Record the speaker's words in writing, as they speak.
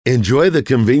Enjoy the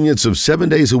convenience of 7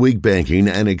 days a week banking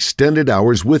and extended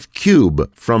hours with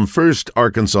Cube from First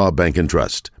Arkansas Bank and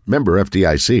Trust. Member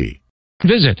FDIC.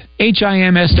 Visit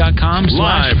HIMS.com.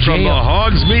 Live from the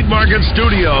Hogs Meat Market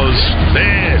Studios,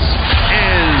 this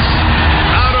is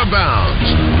Out of Bounds.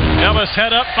 Ellis head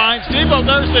up, finds Debo.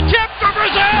 There's the tip for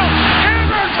Brazil.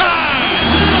 Hammer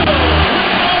time!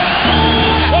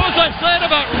 What was I saying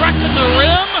about wrecking the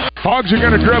rim? Hogs are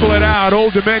going to dribble it out.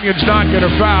 Old Dominion's not going to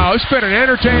foul. It's been an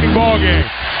entertaining ball game.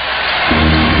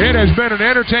 It has been an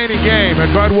entertaining game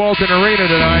at Bud Walton Arena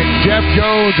tonight. Jeff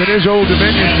Jones and his Old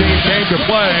Dominion team came to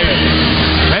play.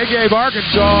 They gave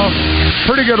Arkansas a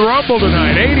pretty good rumble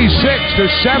tonight,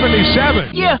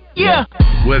 86-77. Yeah.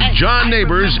 With John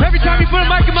Neighbors. Every time you put a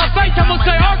mic in my face, I'm going to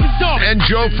say Arkansas. And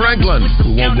Joe Franklin.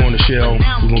 We won't go into shell.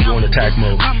 We're going to go into attack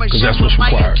mode because that's what's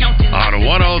required. On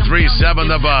 103.7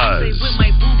 The Buzz.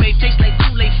 Tastes like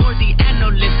Kool-Aid for the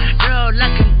analyst. Girl, I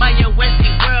can buy a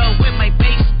Westie world with my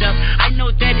base stuff. I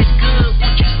know that it's good.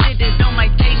 Won't you sit it on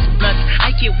my taste buds? I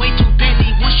get way too petty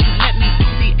once you let me do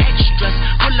the extras.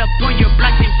 Pull up on your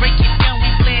block and break it down.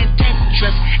 We playing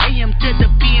Tetris. AM to the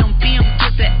PM, PM to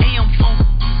the AM phone.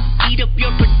 Eat up your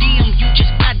per diem. You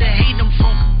just gotta hate them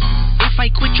phone. If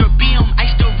I quit your BM, I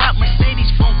still rock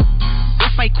Mercedes phone.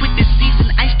 If I quit this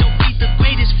season, I still be the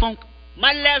greatest phone.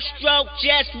 My left stroke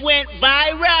just went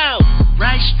viral.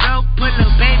 Right stroke put a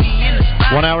baby in the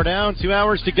spot. 1 hour down, 2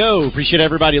 hours to go. Appreciate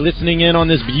everybody listening in on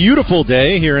this beautiful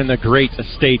day here in the great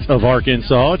state of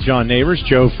Arkansas. John Neighbors,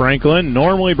 Joe Franklin,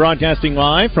 normally broadcasting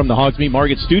live from the Hogs Meat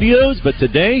Market Studios, but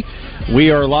today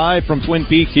we are live from Twin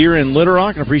Peaks here in Little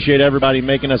Rock, and appreciate everybody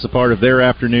making us a part of their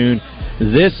afternoon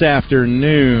this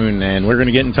afternoon. And we're going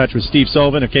to get in touch with Steve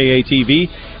Sullivan of KATV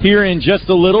here in just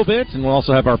a little bit, and we'll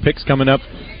also have our picks coming up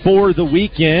for the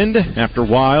weekend after a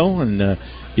while, and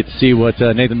get to see what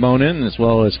Nathan Monin as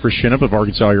well as Chris Shinup of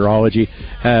Arkansas Urology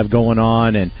have going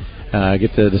on, and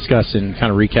get to discuss and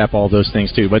kind of recap all those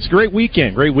things too. But it's a great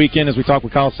weekend as we talk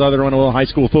with Kyle Sutherland, a little high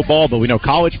school football, but we know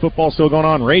college football still going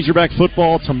on. Razorback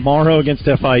football tomorrow against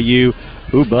FIU.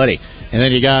 Ooh, buddy. And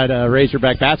then you got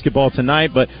Razorback basketball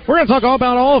tonight. But we're going to talk all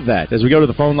about all of that as we go to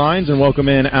the phone lines and welcome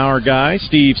in our guy,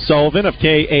 Steve Sullivan of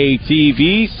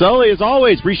KATV. Sully, as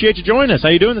always, appreciate you joining us. How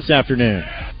you doing this afternoon?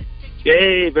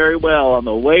 Hey, very well. On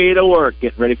the way to work,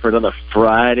 getting ready for another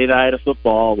Friday night of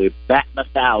football. We're batting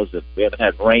 1,000. We haven't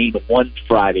had rain one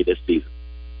Friday this season.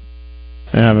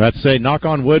 Yeah, I'm about to say, knock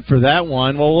on wood for that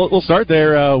one. Well, we'll start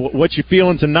there. What you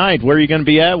feeling tonight? Where are you going to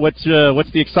be at? What's the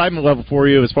excitement level for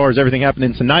you as far as everything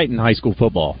happening tonight in high school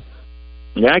football?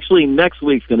 Actually, next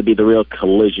week's going to be the real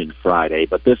collision Friday.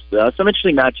 But this some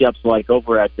interesting matchups like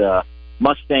over at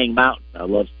Mustang Mountain. I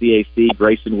love CAC,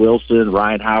 Grayson Wilson,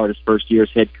 Ryan Howard, his first year as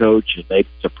head coach, and they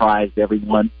surprised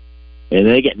everyone. And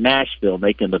they get Nashville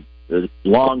making the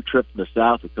long trip from the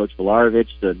south with Coach Volarovich,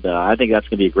 and I think that's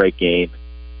going to be a great game.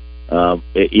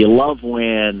 You love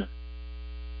when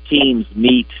teams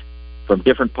meet from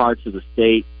different parts of the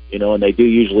state, and they do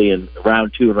usually in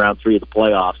round 2 and round 3 of the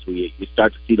playoffs. You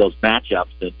start to see those matchups,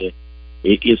 and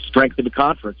strength in the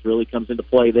conference really comes into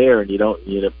play there, and you'll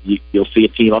see a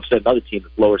team upset another team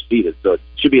that's lower seeded. So it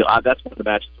should be that's one of the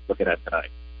matches we're looking at tonight.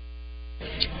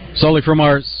 Solely from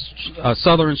our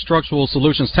Southern Structural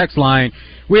Solutions text line,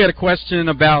 we had a question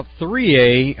about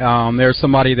 3A. There's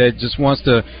somebody that just wants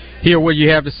to hear what you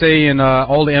have to say and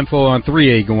all the info on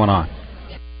 3A going on.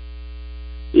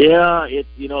 Yeah,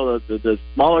 the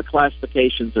smaller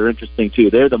classifications are interesting too.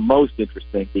 They're the most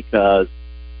interesting because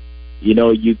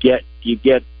you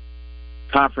get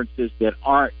conferences that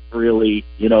aren't really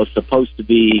supposed to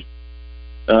be.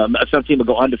 Some team will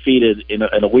go undefeated in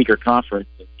a weaker conference.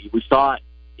 We saw it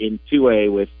in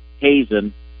 2A with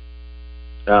Hazen,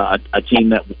 a team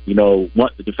that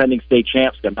the defending state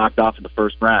champs got knocked off in the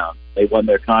first round. They won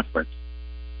their conference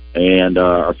and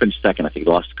or finished second. I think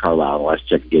they lost to Carlisle in the last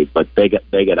check game, but they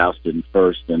got ousted in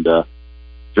first. And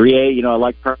 3A, I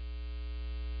like.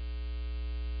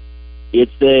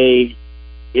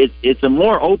 It's a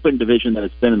more open division than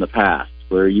it's been in the past,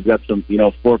 where you've got some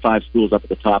 4 or 5 schools up at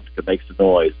the top that can make some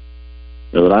noise.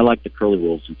 But I like the Curly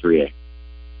Wolves in 3A.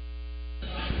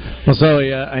 Well, so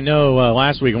I know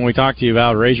last week when we talked to you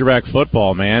about Razorback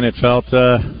football, man, it felt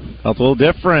a little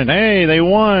different. Hey, they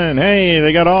won. Hey,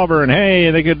 they got Auburn.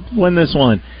 Hey, they could win this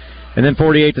one. And then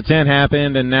 48-10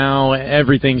 happened, and now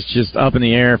everything's just up in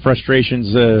the air.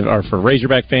 Frustrations are for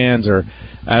Razorback fans are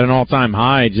at an all-time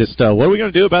high. Just what are we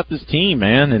going to do about this team,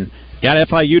 man? And got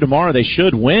FIU tomorrow. They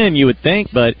should win, you would think,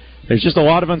 but there's just a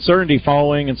lot of uncertainty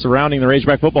following and surrounding the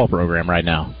Razorback football program right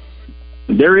now.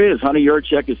 There is. Hunter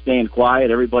Yurchek is staying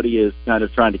quiet. Everybody is kind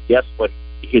of trying to guess what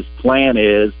his plan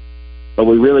is. but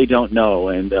we really don't know.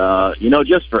 And,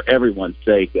 just for everyone's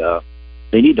sake,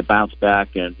 they need to bounce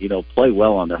back and, play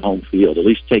well on their home field, at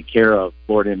least take care of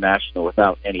Florida International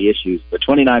without any issues. The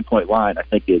 29-point line, I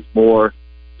think, is more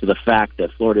to the fact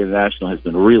that Florida International has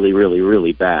been really, really,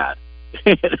 really bad.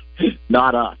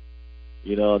 Not us.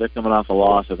 They're coming off a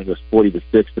loss. I think it was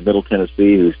 40-6 to Middle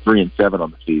Tennessee, who's 3-7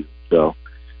 on the season. So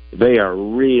they are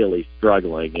really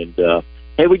struggling. And,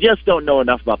 hey, we just don't know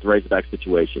enough about the Razorback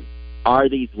situation. Are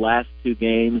these last two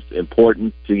games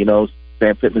important to,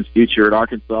 Sam Pittman's future at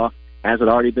Arkansas? Has it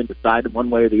already been decided one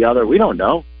way or the other? We don't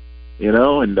know,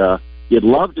 and you'd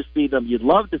love to see them. You'd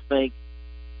love to think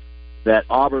that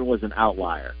Auburn was an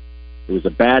outlier. It was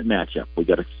a bad matchup. We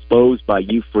got exposed by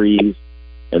Hugh Freeze,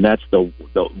 and that's the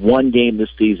one game this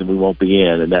season we won't be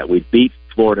in, and that we beat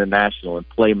Florida National and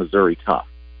play Missouri tough.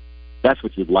 That's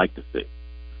what you'd like to see.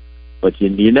 But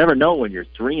you never know when you're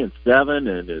 3-7,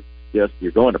 and it's just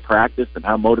you're going to practice, and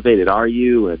how motivated are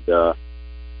you, and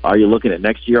are you looking at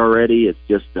next year already? It's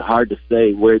just hard to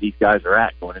say where these guys are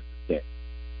at going into the game.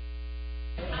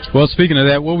 Well, speaking of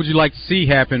that, what would you like to see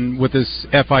happen with this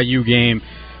FIU game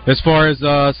as far as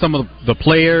some of the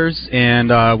players? And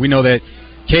we know that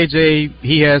KJ,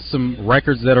 he has some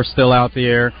records that are still out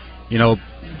there.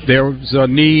 There's a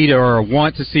need or a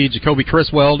want to see Jacoby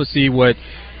Criswell to see what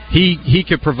he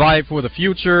could provide for the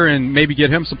future and maybe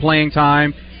get him some playing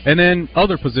time. And then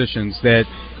other positions that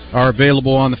are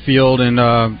available on the field, and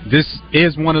this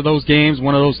is one of those games,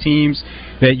 one of those teams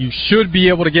that you should be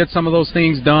able to get some of those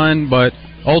things done, but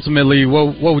ultimately,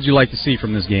 what would you like to see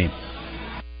from this game?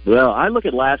 Well, I look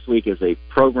at last week as a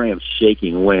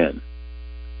program-shaking win.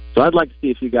 So I'd like to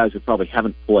see a few guys who probably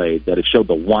haven't played that have showed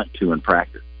the want to in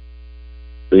practice.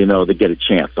 So, they get a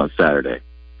chance on Saturday.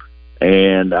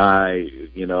 And I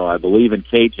believe in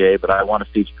KJ, but I want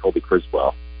to see Jacoby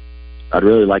Criswell. I'd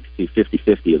really like to see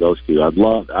 50-50 of those two. I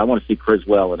want to see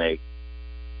Criswell in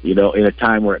a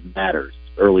time where it matters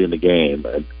early in the game.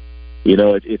 And,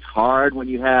 it's hard when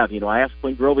you have, I asked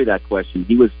Quinn Grovey that question.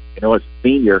 He was, as a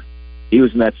senior, he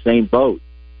was in that same boat.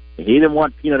 And he didn't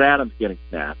want Peanut Adams getting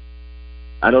snapped.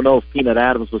 I don't know if Peanut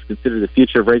Adams was considered the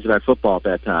future of Razorback football at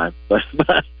that time,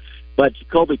 but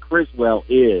Jacoby Criswell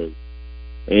is.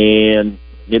 And,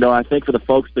 I think for the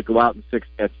folks that go out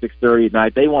at 6:30 at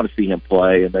night, they want to see him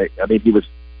play. And he was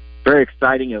very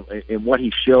exciting in what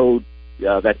he showed,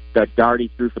 that dart he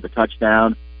threw for the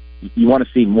touchdown. You want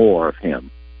to see more of him.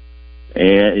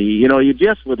 And, you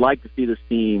just would like to see this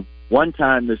team one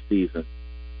time this season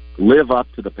live up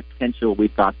to the potential we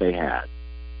thought they had,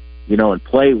 and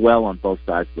play well on both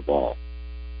sides of the ball.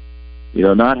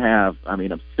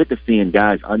 I'm sick of seeing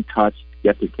guys untouched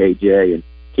get to KJ. And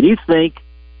can you think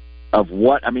of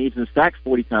he's been sacked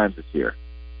 40 times this year.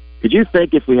 Could you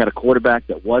think if we had a quarterback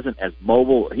that wasn't as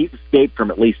mobile, he's escaped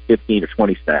from at least 15 or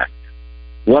 20 sacks,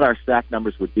 what our sack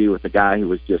numbers would be with a guy who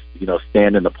was just,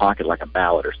 stand in the pocket like a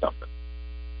mallet or something?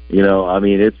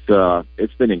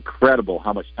 It's been incredible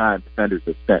how much time defenders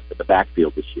have spent in the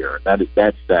backfield this year, and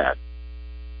that's sad.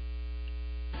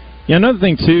 Yeah, another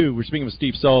thing, too, we're speaking with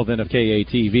Steve Sullivan of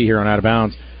KATV here on Out of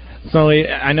Bounds. So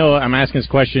I know I'm asking this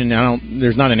question,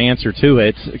 there's not an answer to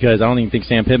it because I don't even think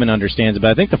Sam Pittman understands it,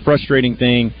 but I think the frustrating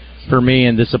thing for me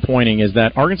and disappointing is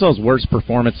that Arkansas's worst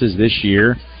performances this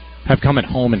year have come at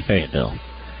home in Fayetteville.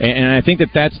 And I think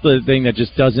that's the thing that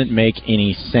just doesn't make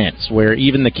any sense, where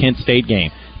even the Kent State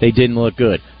game, they didn't look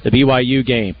good. The BYU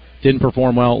game didn't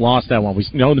perform well, lost that one. We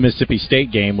know the Mississippi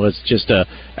State game was just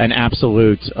an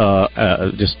absolute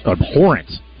just abhorrent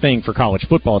thing for college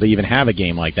football to even have a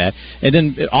game like that. And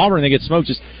then at Auburn, they get smoked.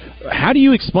 Just how do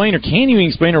you explain, or can you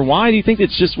explain, or why do you think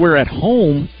it's just we're at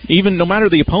home, even no matter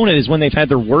the opponent, is when they've had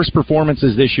their worst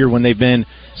performances this year, when they've been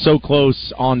so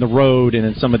close on the road and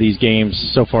in some of these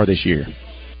games so far this year?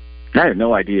 I have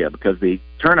no idea, because the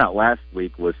turnout last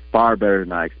week was far better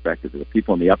than I expected. The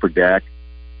people in the upper deck,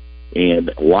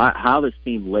 and how this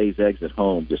team lays eggs at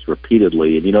home just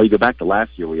repeatedly. And, you go back to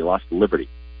last year where you lost to Liberty.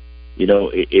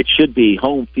 It should be,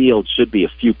 home field should be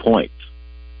a few points.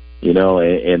 And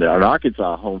an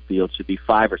Arkansas home field should be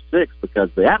 5 or 6, because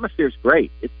the atmosphere is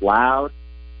great. It's loud.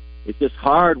 It's just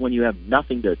hard when you have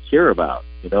nothing to cheer about,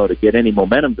 to get any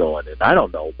momentum going. And I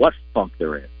don't know what funk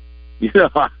they're in.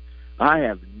 I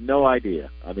have no idea.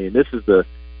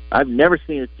 I've never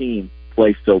seen a team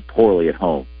play so poorly at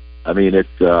home.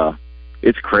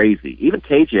 It's crazy. Even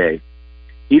KJ,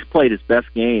 he's played his best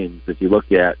games if you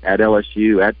look at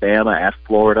LSU, at Bama, at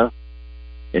Florida,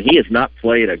 and he has not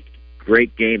played a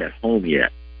great game at home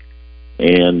yet.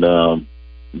 And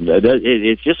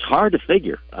it's just hard to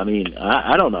figure.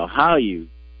 I don't know how you,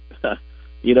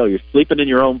 you're sleeping in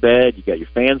your own bed, you got your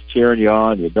fans cheering you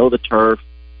on, the turf.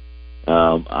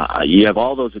 You have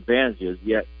all those advantages,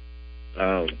 yet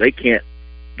they can't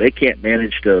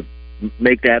manage to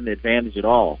make that an advantage at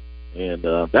all. And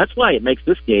that's why it makes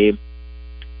this game,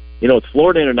 it's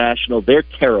Florida International. They're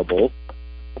terrible.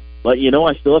 But,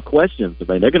 I still have questions. I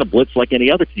mean, they're going to blitz like any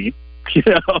other team.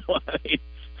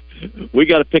 We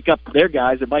got to pick up their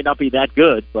guys. It might not be that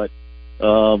good, but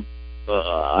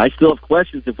I still have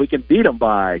questions if we can beat them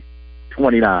by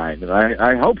 29. And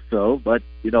I hope so, but,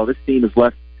 this team has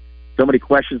left so many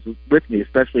questions with me,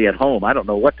 especially at home. I don't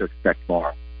know what to expect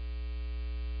tomorrow.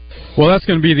 Well, that's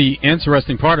going to be the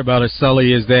interesting part about it,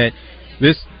 Sully, is that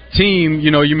this team,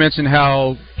 you mentioned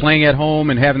how playing at home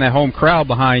and having that home crowd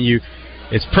behind you,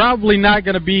 it's probably not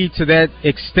going to be to that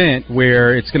extent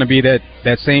where it's going to be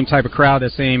that same type of crowd,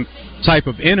 that same type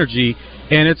of energy.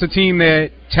 And it's a team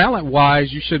that,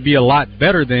 talent-wise, you should be a lot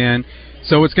better than.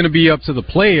 So it's going to be up to the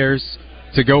players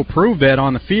to go prove that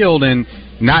on the field and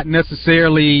not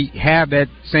necessarily have that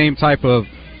same type of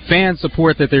fan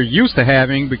support that they're used to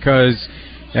having because,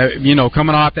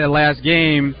 coming off that last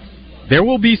game, there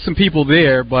will be some people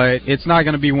there, but it's not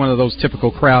going to be one of those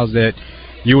typical crowds that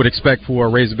you would expect for a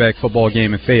Razorback football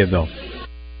game in Fayetteville.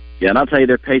 Yeah, and I'll tell you,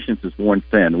 their patience is worn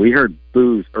thin. We heard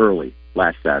boos early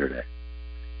last Saturday,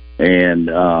 and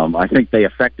I think they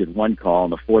affected one call on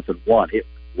the 4th and 1. It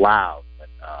was loud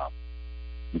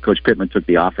when Coach Pittman took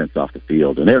the offense off the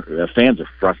field, and their fans are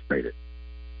frustrated.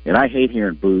 And I hate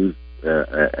hearing boos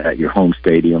at your home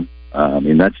stadium.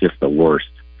 That's just the worst.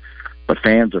 But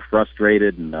fans are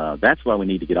frustrated, and that's why we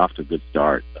need to get off to a good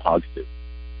start, the Hogs do.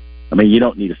 You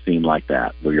don't need a scene like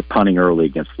that where you're punting early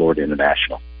against Florida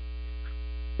International.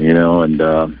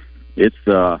 And it's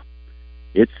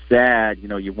sad.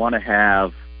 You want to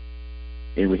have,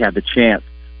 and we had the chance,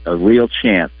 a real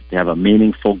chance to have a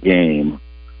meaningful game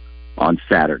on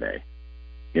Saturday,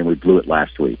 and we blew it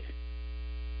last week.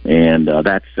 And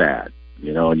that's sad,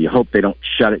 and you hope they don't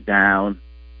shut it down.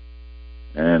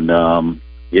 And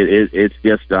it's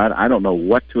just, I don't know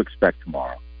what to expect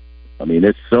tomorrow.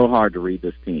 It's so hard to read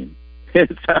this team.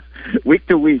 Week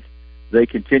to week, they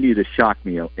continue to shock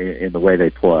me in the way they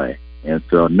play. And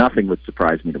so nothing would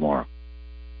surprise me tomorrow.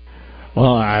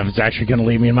 Well, I was actually going to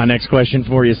lead me in my next question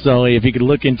for you, Sully. If you could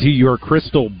look into your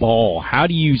crystal ball, how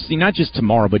do you see, not just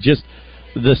tomorrow, but just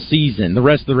the season, the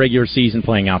rest of the regular season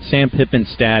playing out, Sam Pittman's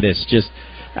status, just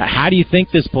how do you think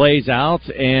this plays out?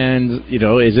 And,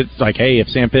 is it like, hey, if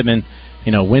Sam Pittman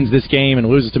wins this game and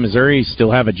loses to Missouri,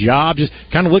 still have a job? Just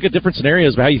kind of look at different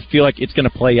scenarios about how you feel like it's going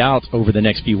to play out over the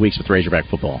next few weeks with Razorback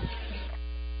football.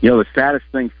 The saddest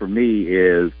thing for me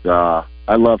is I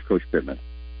love Coach Pittman.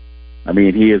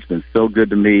 He has been so good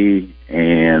to me,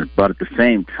 but at the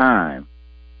same time,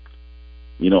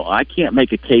 I can't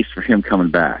make a case for him coming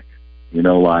back. Is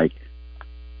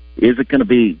it going to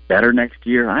be better next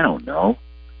year? I don't know.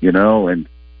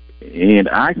 And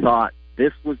I thought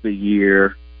this was the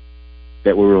year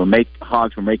that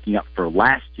Hogs were making up for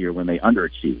last year when they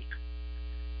underachieved.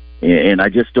 And I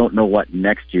just don't know what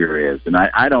next year is. And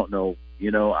I don't know,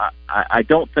 I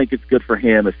don't think it's good for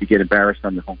him if you get embarrassed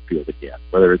on the home field again,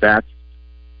 whether that's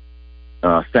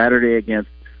Saturday against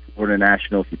Florida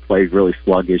National if you play really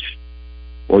sluggish,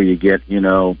 or you get,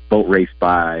 boat raced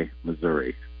by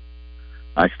Missouri.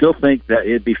 I still think that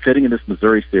it'd be fitting in this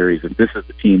Missouri series if this is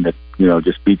the team that,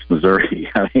 just beats Missouri.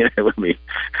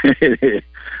 It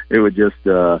would just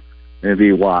it'd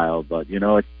be wild. But you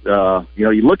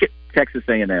look at Texas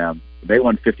A&M. They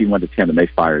won 51-10, and they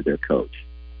fired their coach.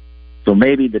 So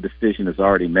maybe the decision has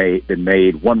already been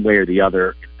made one way or the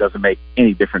other. It doesn't make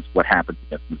any difference what happens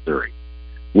against Missouri.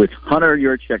 With Hunter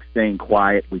Yurachek staying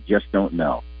quiet, we just don't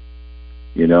know.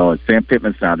 And Sam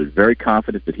Pittman sounded very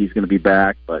confident that he's going to be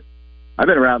back. But I've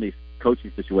been around these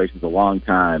coaching situations a long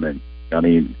time, and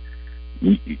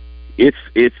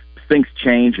it's things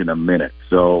change in a minute.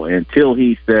 So until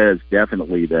he says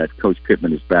definitely that Coach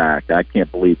Pittman is back, I can't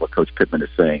believe what Coach Pittman is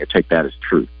saying or take that as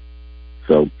truth.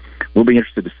 So we'll be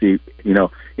interested to see,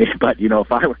 but,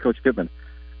 if I were Coach Pittman,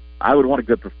 I would want a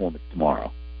good performance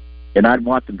tomorrow. And I'd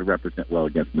want them to represent well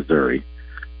against Missouri.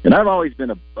 And I've always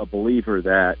been a believer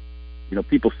that,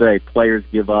 people say players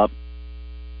give up.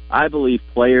 I believe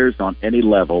players on any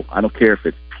level, I don't care if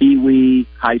it's Pee-wee,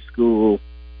 high school,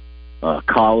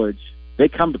 college, they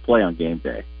come to play on game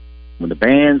day. When the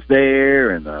band's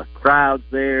there and the crowd's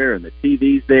there and the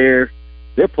TV's there,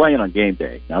 they're playing on game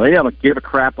day. Now, they don't give a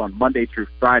crap on Monday through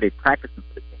Friday practicing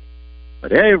for the game.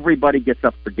 But everybody gets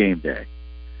up for game day.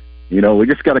 We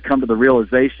just got to come to the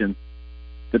realization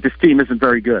that this team isn't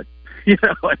very good.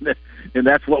 And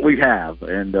that's what we have.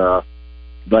 And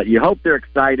but you hope they're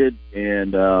excited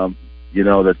and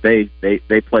that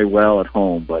they play well at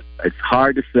home. But it's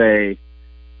hard to say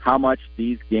how much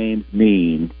these games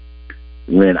mean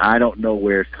when I don't know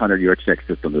where Hunter Yurchek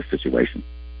sits in this situation.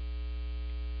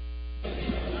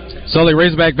 Sully,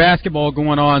 Razorback basketball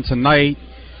going on tonight.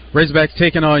 Razorbacks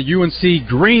taking on UNC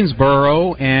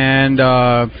Greensboro, and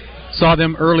saw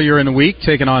them earlier in the week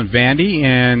taking on Vandy,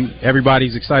 and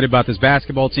everybody's excited about this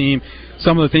basketball team,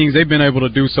 some of the things they've been able to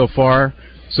do so far.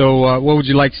 So what would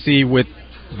you like to see with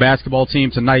the basketball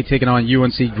team tonight taking on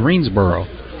UNC Greensboro?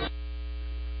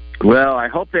 Well, I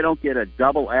hope they don't get a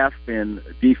double F in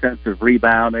defensive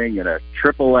rebounding and a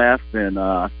triple F in,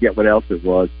 I forget what else it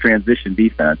was, transition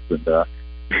defense. And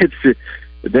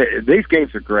these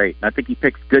games are great. I think he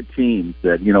picks good teams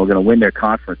that, are going to win their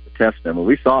conference to test them. And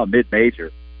we saw a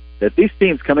mid-major that these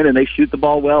teams come in and they shoot the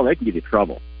ball well, they can give you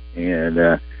trouble.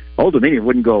 And Old Dominion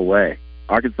wouldn't go away.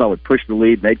 Arkansas would push the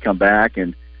lead, and they'd come back.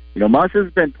 And, Muss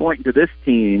has been pointing to this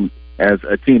team as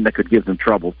a team that could give them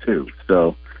trouble, too.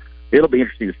 So it'll be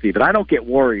interesting to see. But I don't get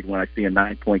worried when I see a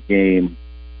 9-point game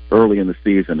early in the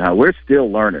season. Now, we're still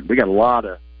learning. We got a lot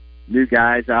of new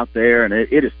guys out there, and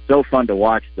it is so fun to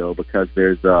watch, though, because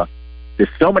there's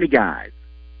so many guys.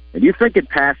 And you think in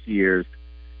past years,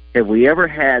 have we ever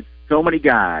had so many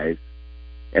guys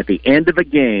at the end of a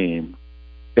game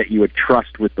that you would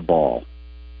trust with the ball?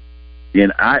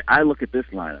 And I look at this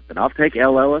lineup, and I'll take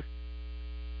L. Ellis.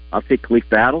 I'll take Khalif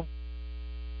Battle.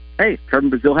 Hey, Trevor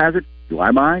Brazile has it. Do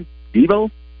I mind? Devo?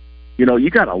 You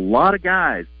got a lot of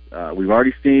guys. We've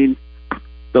already seen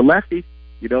the lefty.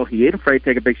 He ain't afraid to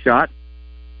take a big shot.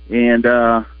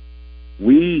 And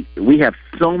we have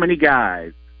so many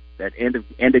guys that end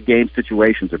of game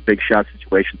situations or big shot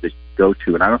situations that you go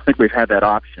to, and I don't think we've had that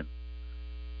option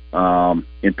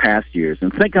in past years.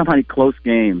 And think of how many close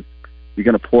games you're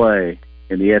going to play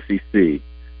in the SEC.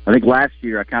 I think last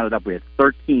year I counted up we had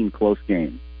 13 close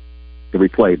games that we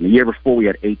played. And the year before we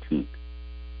had 18.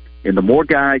 And the more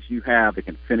guys you have that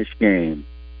can finish games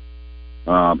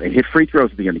and hit free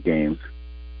throws at the end of games,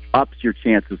 ups your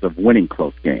chances of winning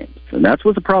close games. And that's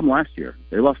what the problem last year.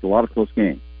 They lost a lot of close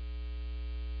games.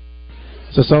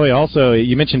 So, Sully, also,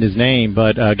 you mentioned his name,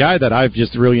 but a guy that I've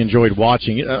just really enjoyed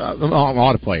watching, a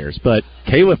lot of players, but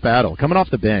Caleb Battle, coming off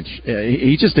the bench,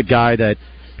 he's just a guy that,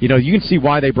 you can see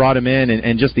why they brought him in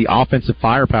and just the offensive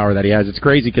firepower that he has. It's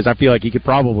crazy because I feel like he could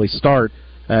probably start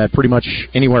pretty much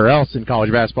anywhere else in college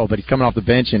basketball, but he's coming off the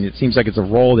bench, and it seems like it's a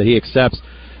role that he accepts.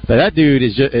 But that dude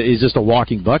is just a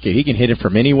walking bucket. He can hit it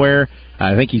from anywhere.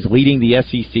 I think he's leading the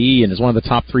SEC and is one of the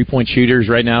top three-point shooters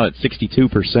right now at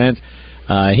 62%.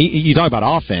 You talk about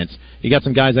offense. You got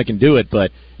some guys that can do it,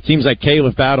 but it seems like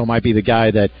Caleb Battle might be the guy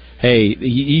that,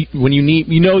 hey, when you need,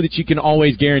 that you can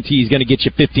always guarantee he's going to get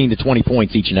you 15 to 20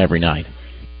 points each and every night.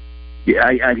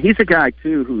 Yeah, he's a guy,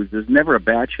 too, there's never a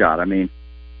bad shot. I mean,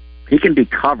 he can be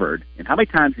covered. And how many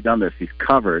times has he done this? He's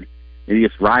covered, and he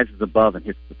just rises above and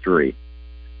hits the three.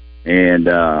 And,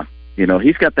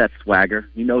 he's got that swagger.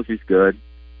 He knows he's good.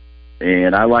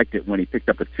 And I liked it when he picked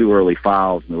up the 2 early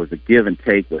fouls, and there was a give and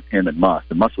take with him and Muss.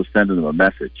 And Muss was sending him a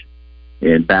message.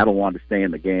 And Battle wanted to stay in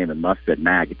the game, and Muss said,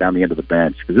 "Nah, get down the end of the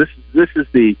bench." Because this is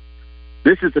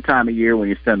the time of year when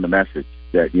you send the message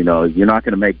that, you're not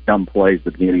going to make dumb plays at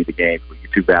the beginning of the game because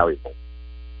you're too valuable.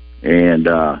 And,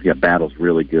 Battle's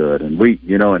really good. And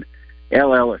and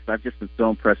L. Ellis, I've just been so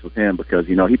impressed with him because,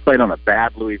 he played on a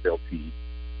bad Louisville team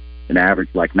and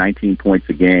averaged like 19 points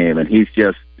a game. And he's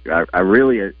just, I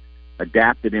really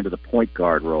adapted into the point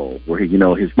guard role where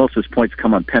most of his points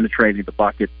come on penetrating the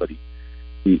bucket, but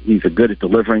he's good at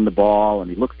delivering the ball, and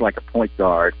he looks like a point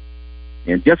guard.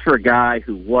 And just for a guy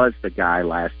who was the guy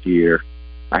last year,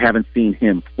 I haven't seen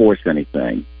him force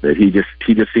anything. That he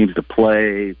just seems to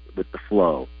play with the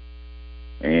flow.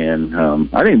 And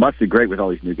I think he must be great with all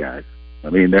these new guys. I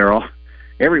mean,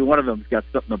 every one of them's got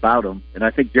something about him. And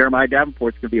I think Jeremiah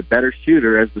Davenport's going to be a better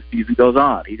shooter as the season goes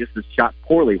on. He just is shot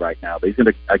poorly right now, but he's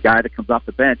a guy that comes off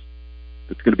the bench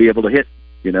that's going to be able to hit,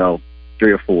 3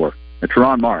 or 4. And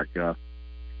Teron Mark,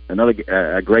 another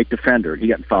a great defender. He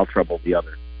got in foul trouble the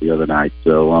other night.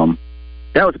 So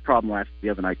that was a problem the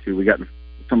other night too.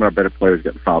 Some of our better players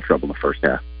got in foul trouble in the first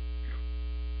half.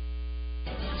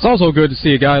 It's also good to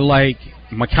see a guy like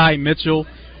Makai Mitchell,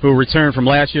 who returned from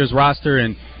last year's roster,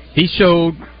 and he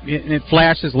showed in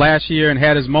flashes last year and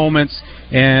had his moments,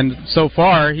 and so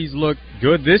far he's looked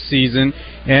good this season.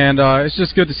 And it's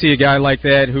just good to see a guy like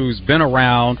that who's been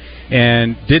around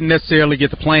and didn't necessarily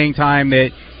get the playing time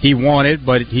that he wanted,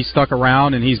 but he stuck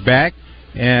around and he's back.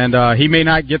 And he may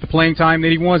not get the playing time that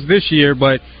he wants this year,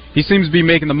 but he seems to be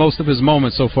making the most of his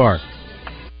moments so far.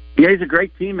 Yeah, he's a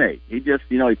great teammate. He just,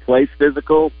 he plays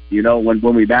physical.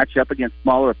 When we match up against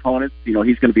smaller opponents, he's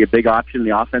going to be a big option in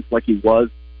the offense like he was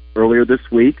earlier this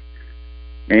week.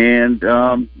 And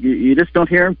you just don't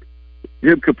hear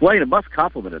him complain. It must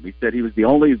compliment him. He said he was the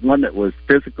only one that was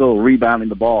physical rebounding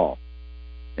the ball.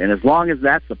 And as long as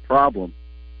that's a problem,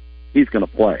 he's going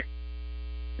to play.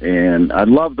 And I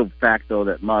love the fact, though,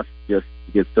 that Musk just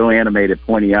gets so animated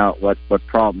pointing out what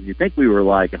problems. You think we were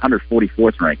like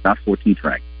 144th ranked, not 14th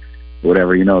ranked,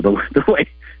 whatever.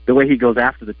 The way he goes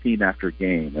after the team after a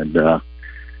game, and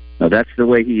that's the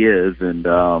way he is. And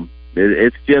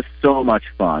it's just so much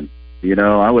fun.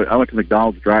 I went to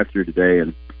McDonald's drive-thru today,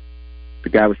 and the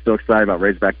guy was so excited about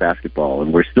Razorback basketball,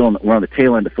 and we're on the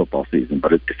tail end of football season.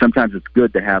 But sometimes it's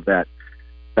good to have that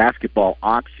basketball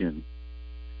option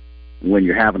when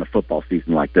you're having a football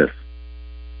season like this.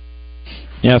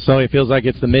 Yeah, so it feels like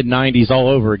it's the mid-'90s all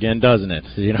over again, doesn't it?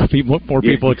 More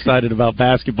people excited about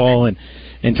basketball and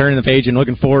turning the page and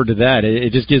looking forward to that.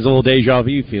 It just gives a little deja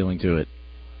vu feeling to it.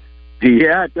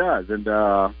 Yeah, it does. And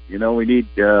we need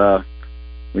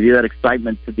that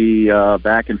excitement to be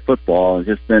back in football. It's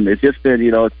just been it's just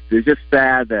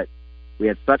sad that we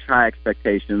had such high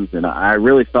expectations, and I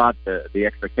really thought the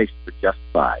expectations were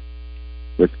justified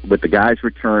with the guys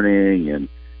returning and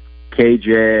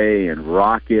KJ and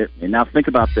Rocket. And now think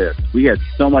about this. We had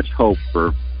so much hope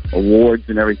for awards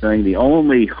and everything. The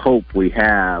only hope we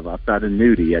have outside of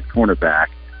Nudie at cornerback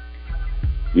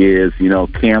is,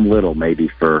 Cam Little maybe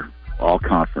for all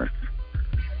conference.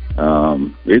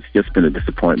 It's just been a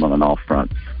disappointment on all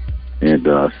fronts, and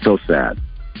so sad.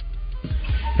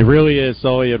 It really is,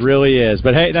 Sully. It really is.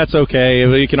 But, hey, that's okay.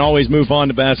 We can always move on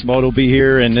to basketball. It'll be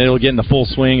here, and it'll get in the full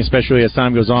swing, especially as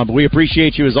time goes on. But we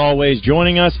appreciate you, as always,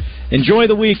 joining us. Enjoy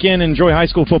the weekend. Enjoy high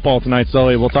school football tonight,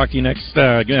 Sully. We'll talk to you next,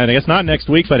 I guess not next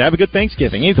week, but have a good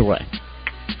Thanksgiving either way.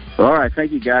 All right.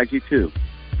 Thank you, guys. You too.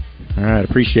 All right.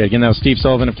 Appreciate it. Again, that was Steve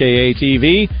Sullivan of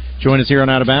KATV. Join us here on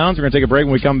Out of Bounds. We're going to take a break.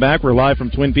 When we come back, we're live from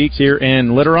Twin Peaks here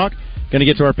in Little Rock. Going to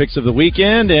get to our picks of the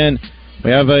weekend, and we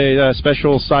have a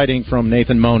special sighting from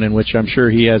Nathan Monin, which I'm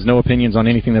sure he has no opinions on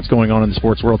anything that's going on in the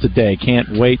sports world today.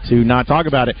 Can't wait to not talk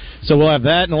about it. So we'll have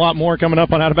that and a lot more coming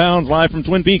up on Out of Bounds, live from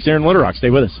Twin Peaks here in Little Rock.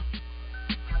 Stay with us.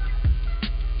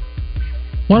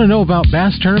 Want to know about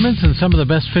bass tournaments and some of the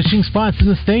best fishing spots in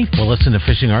the state? Well, listen to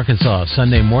Fishing Arkansas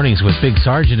Sunday mornings with Big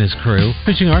Sarge and his crew.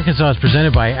 Fishing Arkansas is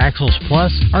presented by Axles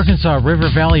Plus, Arkansas River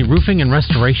Valley Roofing and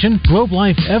Restoration, Globe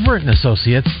Life Everett and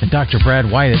Associates, and Dr. Brad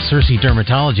White at Cersei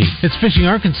Dermatology. It's Fishing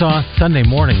Arkansas Sunday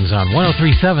mornings on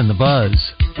 103.7 The Buzz.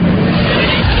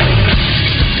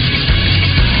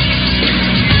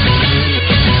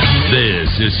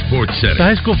 This is Sports Center.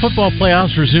 The high school football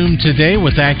playoffs resume today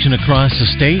with action across the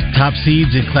state. Top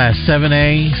seeds in Class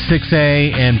 7A,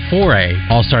 6A, and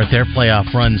 4A all start their playoff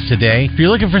runs today. If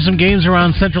you're looking for some games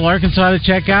around Central Arkansas to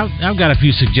check out, I've got a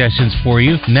few suggestions for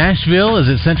you. Nashville is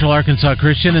at Central Arkansas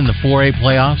Christian in the 4A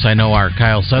playoffs. I know our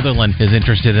Kyle Sutherland is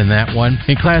interested in that one.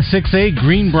 In Class 6A,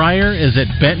 Greenbrier is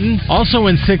at Benton. Also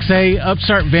in 6A,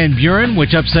 Upstart Van Buren,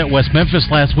 which upset West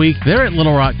Memphis last week. They're at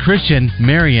Little Rock Christian.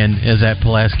 Marion is at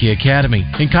Pulaski Academy.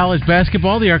 In college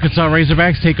basketball, the Arkansas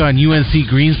Razorbacks take on UNC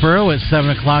Greensboro at 7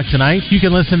 o'clock tonight. You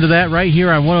can listen to that right here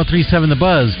on 103.7 The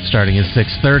Buzz, starting at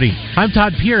 6:30. I'm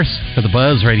Todd Pierce for the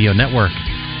Buzz Radio Network.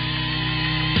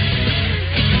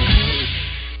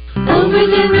 Over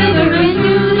the river and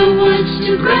through the woods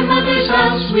to grandmother's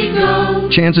house we go.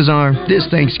 Chances are, this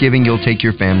Thanksgiving you'll take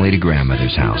your family to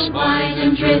grandmother's house. White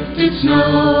and drifted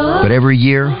snow. But every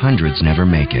year, hundreds never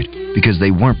make it because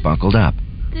they weren't buckled up.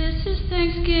 This is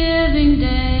Thanksgiving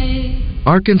Day.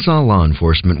 Arkansas law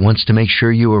enforcement wants to make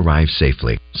sure you arrive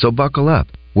safely, so buckle up.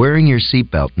 Wearing your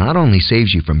seatbelt not only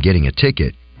saves you from getting a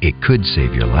ticket, it could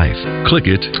save your life. Click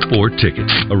it or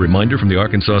ticket. A reminder from the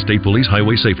Arkansas State Police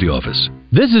Highway Safety Office.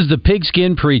 This is the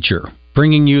Pigskin Preacher,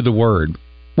 bringing you the word.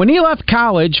 When he left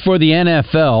college for the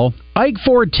NFL, Ike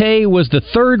Forte was the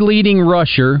third leading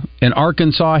rusher in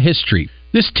Arkansas history.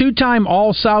 This two-time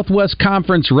All-Southwest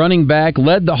Conference running back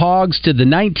led the Hogs to the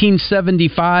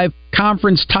 1975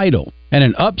 conference title and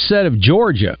an upset of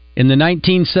Georgia in the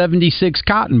 1976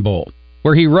 Cotton Bowl,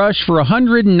 where he rushed for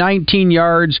 119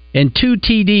 yards and 2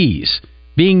 TDs,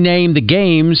 being named the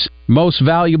game's most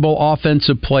valuable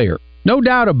offensive player. No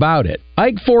doubt about it,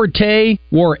 Ike Forte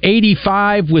wore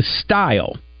 85 with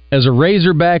style as a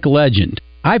Razorback legend.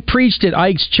 I preached at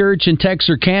Ike's church in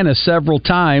Texarkana several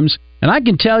times, and I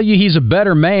can tell you he's a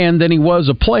better man than he was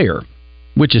a player,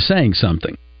 which is saying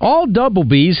something. All Double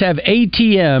B's have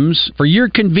ATMs for your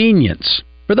convenience,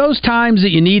 for those times that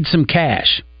you need some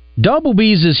cash. Double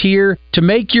B's is here to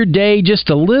make your day just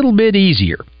a little bit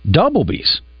easier. Double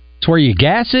B's. It's where you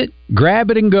gas it, grab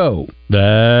it, and go.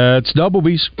 That's Double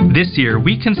B's. This year,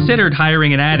 we considered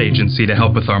hiring an ad agency to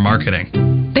help with our marketing.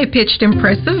 They pitched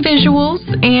impressive visuals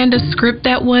and a script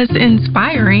that was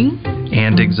inspiring.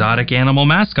 And exotic animal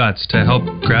mascots to help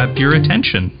grab your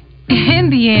attention.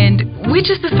 In the end, we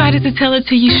just decided to tell it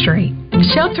to you straight.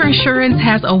 Shelter Insurance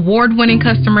has award-winning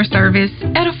customer service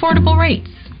at affordable rates.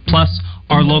 Plus,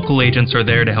 our local agents are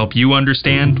there to help you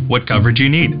understand what coverage you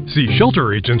need. See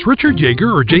Shelter Agents Richard Yeager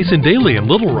or Jason Daly in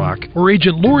Little Rock or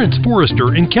Agent Lawrence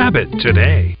Forrester in Cabot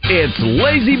today. It's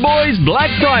Lazy Boy's Black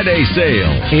Friday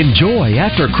sale. Enjoy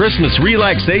after Christmas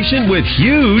relaxation with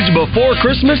huge before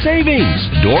Christmas savings.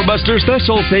 Doorbuster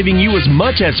special saving you as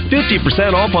much as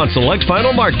 50% off on select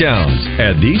final markdowns.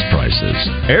 At these prices,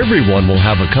 everyone will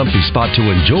have a comfy spot to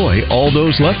enjoy all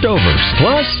those leftovers.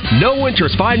 Plus, no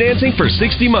interest financing for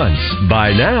 60 months.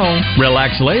 Buy now,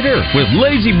 relax later with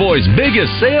Lazy Boy's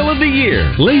biggest sale of the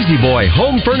year. Lazy Boy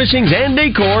Home Furnishings and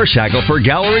Decor, Shackelford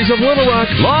Galleries of Little Rock.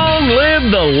 Long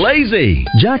live the lazy!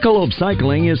 Jackalope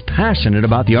Cycling is passionate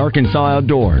about the Arkansas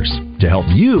outdoors. To help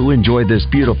you enjoy this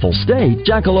beautiful state,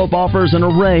 Jackalope offers an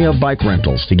array of bike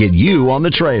rentals to get you on the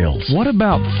trails. What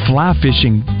about fly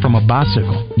fishing from a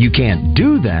bicycle? You can't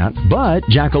do that, but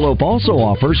Jackalope also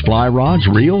offers fly rods,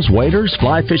 reels, waders,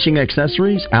 fly fishing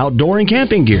accessories, outdoor and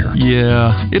camping gear.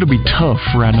 Yeah, it'll be tough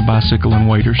riding a bicycle and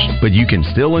waders. But you can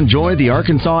still enjoy the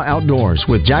Arkansas outdoors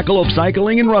with Jackalope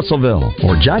Cycling in Russellville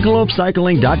or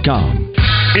jackalopecycling.com.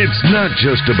 It's not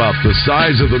just about the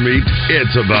size of the meat,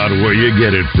 it's about where you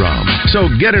get it from.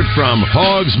 So get it from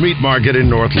Hogs Meat Market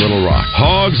in North Little Rock.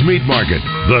 Hogs Meat Market,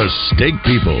 the steak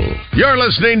people. You're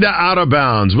listening to Out of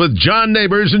Bounds with John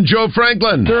Neighbors and Joe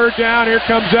Franklin. Third down, here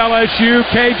comes LSU.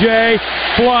 KJ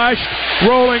flushed,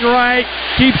 rolling right,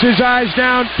 keeps his eyes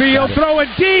downfield,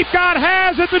 throwing deep, got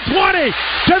Has at the 20,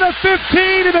 to the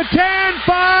 15, to the 10,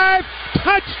 5.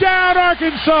 Touchdown,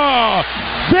 Arkansas!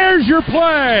 There's your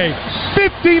play.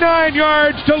 59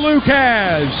 yards to Luke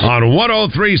Has. On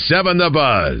 103.7 The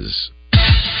Buzz.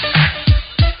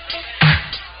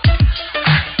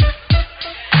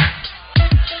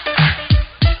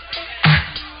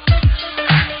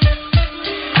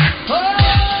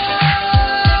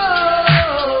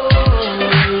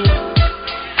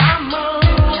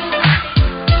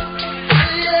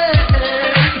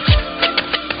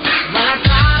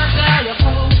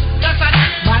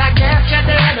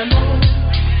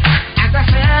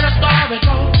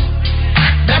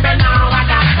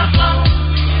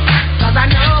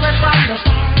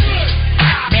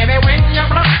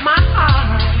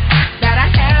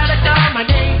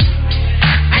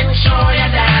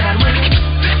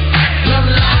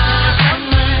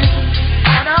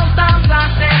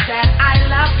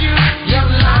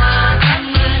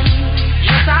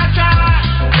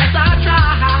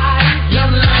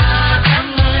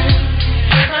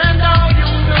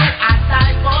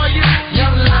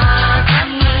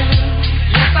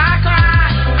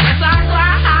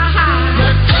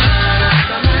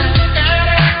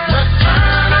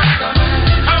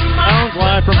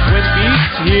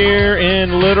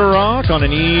 On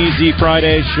an easy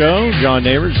Friday show, John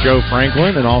Neighbors, Joe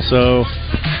Franklin, and also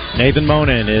Nathan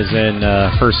Monin is in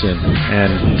person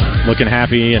and looking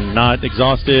happy and not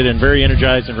exhausted and very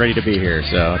energized and ready to be here.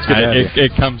 So it's good to have you.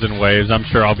 It comes in waves. I'm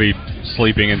sure I'll be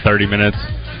sleeping in 30 minutes.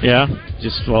 Yeah,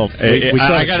 just we still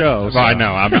have a show. So. Well, I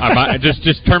know. I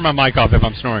just turn my mic off if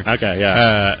I'm snoring. Okay,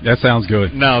 yeah, that sounds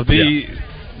good. No,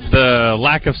 the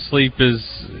lack of sleep is.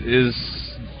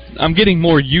 I'm getting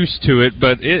more used to it,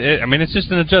 but it's just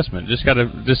an adjustment. Just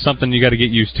something you got to get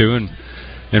used to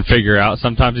and figure out.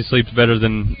 Sometimes he sleeps better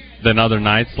than other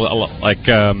nights. Like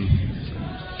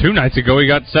 2 nights ago, he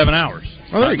got 7 hours.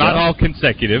 Well, not all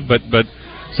consecutive, but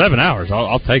 7 hours.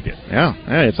 I'll take it. Yeah,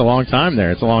 hey, it's a long time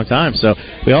there. It's a long time. So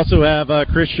we also have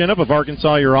Chris Shinup of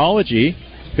Arkansas Urology,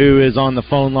 who is on the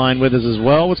phone line with us as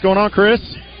well. What's going on, Chris?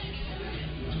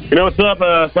 You know what's up?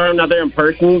 Sorry I'm not there in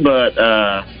person, but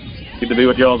good to be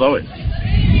with you all as always.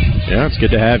 Yeah, it's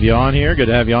good to have you on here. Good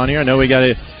to have you on here. I know we got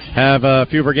to have a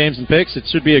few of our games and picks. It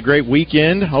should be a great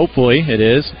weekend. Hopefully it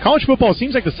is. College football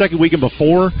seems like the second weekend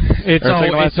before. It's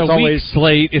a week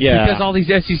slate. It's because all these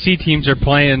SEC teams are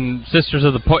playing Sisters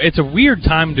of the It's a weird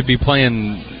time to be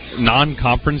playing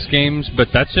non-conference games, but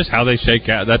that's just how they shake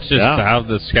out. That's just how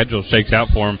the schedule shakes out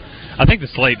for them. I think the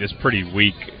slate is pretty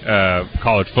weak,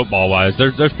 college football-wise.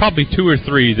 There's probably 2 or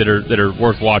 3 that are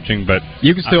worth watching, but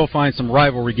you can still find some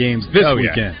rivalry games this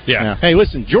weekend. Yeah. Hey,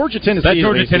 listen, Georgia-Tennessee. That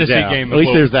Georgia-Tennessee game. At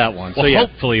least there's that one. Well,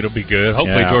 hopefully it'll be good.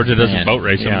 Hopefully Georgia doesn't boat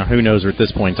race them. Yeah, who knows at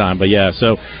this point in time. But yeah,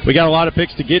 so we got a lot of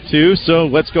picks to get to. So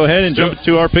let's go ahead and jump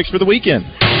to our picks for the weekend.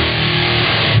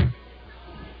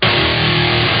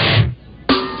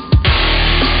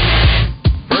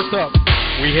 First up,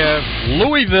 we have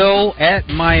Louisville at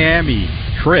Miami.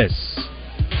 Chris.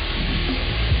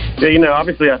 Yeah,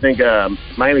 obviously I think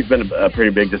Miami's been a pretty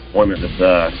big disappointment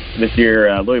this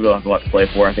year. Louisville has a lot to play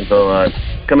for. I think they'll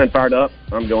come in fired up.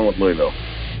 I'm going with Louisville.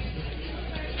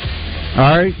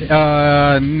 All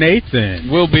right, Nathan.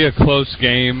 Will be a close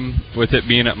game with it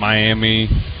being at Miami.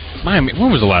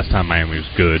 When was the last time Miami was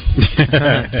good?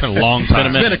 It's been a long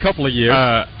time. It's been a couple of years.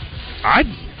 I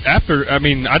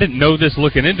didn't know this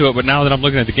looking into it, but now that I'm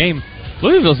looking at the game,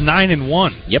 Louisville's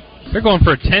 9-1. Yep. They're going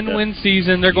for a 10-win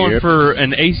season. They're going for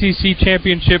an ACC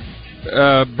championship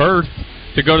berth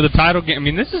to go to the title game. I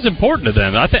mean, this is important to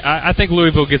them. I think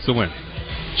Louisville gets the win.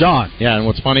 John. Yeah, and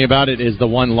what's funny about it is the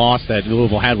one loss that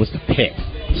Louisville had was to Pitt.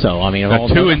 So, I mean, a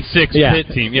 2-6 Pitt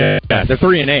team. Yeah, they're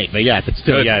 3-8, but it's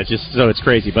still it's just so it's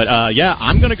crazy. But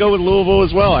I'm going to go with Louisville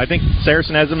as well. I think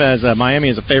Saracen has them as Miami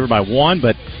is a favorite by 1,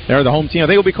 but they're the home team. I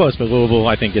think it'll be close, but Louisville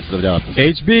I think gets the dub.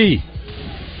 HB.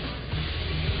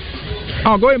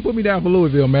 Oh, go ahead and put me down for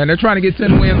Louisville, man. They're trying to get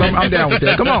 10 wins. I'm down with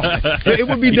that. Come on, it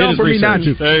would be dumb for me not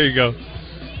to. There you go.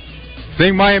 I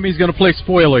think Miami's going to play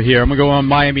spoiler here. I'm going to go on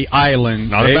Miami Island.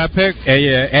 Not a bad pick.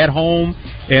 At home,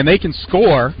 and they can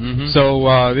score. Mm-hmm.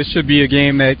 So this should be a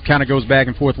game that kind of goes back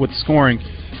and forth with the scoring.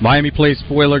 Miami plays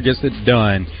spoiler, gets it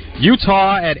done.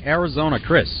 Utah at Arizona.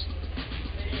 Chris.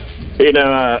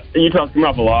 Utah's coming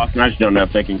off a loss, and I just don't know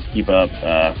if they can keep up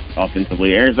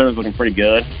offensively. Arizona's looking pretty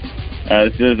good.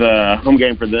 This is a home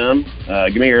game for them.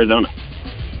 Give me Arizona.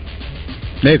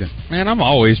 Nathan. Man, I'm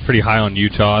always pretty high on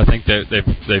Utah. I think that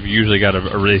they've usually got a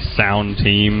really sound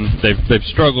team. They've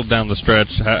struggled down the stretch.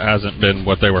 Hasn't been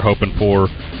what they were hoping for.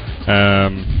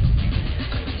 And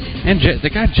they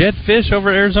got Jed Fish over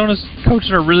at Arizona's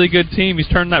coaching a really good team. He's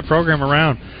turned that program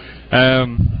around.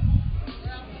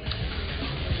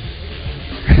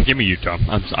 Give me Utah.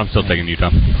 I'm still taking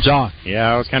Utah. John.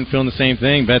 Yeah, I was kind of feeling the same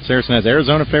thing. Bet Saracen has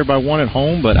Arizona favored by 1 at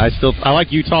home, but I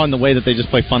like Utah in the way that they just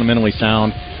play fundamentally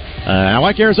sound. I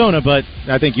like Arizona, but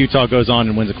I think Utah goes on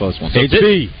and wins a close one. So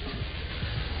HB.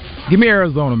 Give me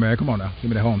Arizona, man. Come on now. Give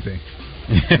me the home team.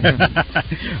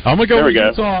 I'm going to go with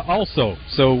Utah also.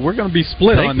 So we're going to be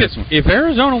split on this one. If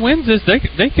Arizona wins this,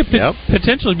 they could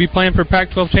potentially be playing for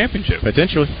Pac-12 championship.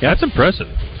 Potentially. Yeah, that's impressive.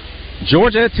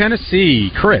 Georgia at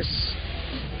Tennessee. Chris.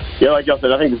 Yeah, like y'all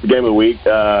said, I think it's the game of the week.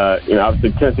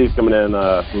 Obviously Tennessee's coming in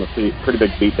from a pretty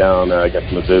big beatdown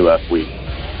against Mizzou last week.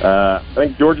 I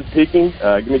think Georgia's peaking.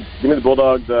 Give me the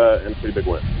Bulldogs and a pretty big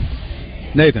win.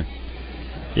 Nathan.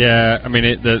 Yeah, I mean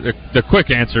the quick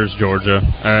answer is Georgia.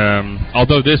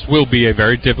 Although this will be a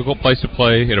very difficult place to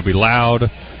play, it'll be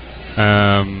loud.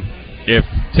 If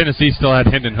Tennessee still had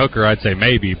Hendon Hooker, I'd say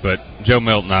maybe, but Joe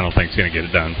Milton, I don't think is going to get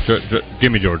it done.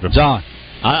 Give me Georgia. John.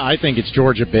 I think it's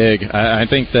Georgia big. I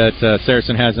think that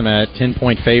Saracen has them at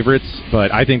 10-point favorites,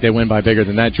 but I think they win by bigger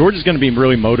than that. Georgia's going to be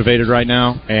really motivated right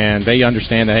now, and they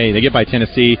understand that, hey, they get by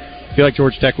Tennessee. I feel like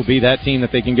Georgia Tech will be that team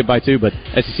that they can get by too, but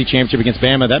SEC championship against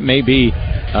Bama, that may be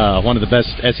one of the best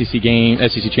SEC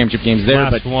championship games there.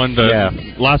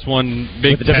 Last one,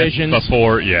 Big Ten divisions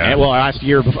before, And, last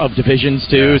year of divisions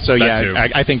too.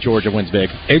 I think Georgia wins big.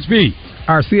 HB.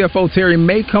 Our CFO, Terry,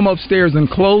 may come upstairs and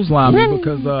clothesline me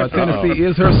because Tennessee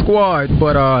is her squad,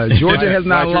 but Georgia has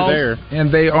not lost,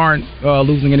 and they aren't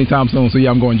losing anytime soon. So,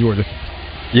 I'm going Georgia.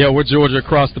 Yeah, with Georgia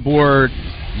across the board.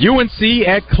 UNC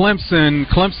at Clemson.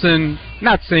 Clemson,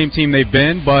 not the same team they've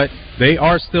been, but they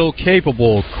are still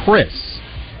capable. Chris.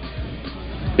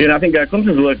 I think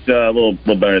Clemson's looked a little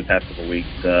better the past couple of weeks.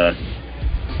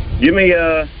 Give me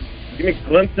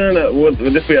Clemson.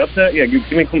 Would this be upset? Yeah, give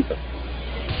me Clemson.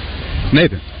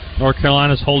 Nathan. North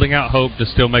Carolina's holding out hope to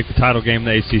still make the title game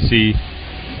in the ACC.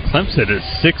 Clemson is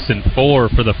 6-4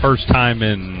 for the first time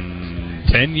in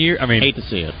 10 years. I mean, hate to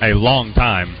see it. A long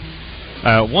time.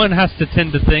 One has to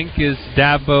tend to think, is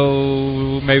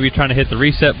Dabo maybe trying to hit the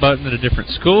reset button at a different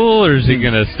school, or is he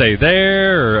going to stay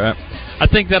there? Or I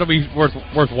think that'll be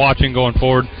worth watching going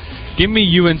forward. Give me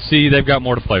UNC. They've got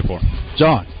more to play for.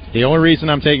 John. The only reason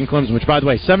I'm taking Clemson, which, by the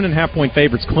way, 7.5-point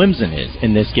favorites Clemson is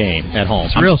in this game at home.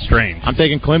 It's real strange. I'm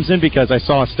taking Clemson because I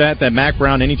saw a stat that Mac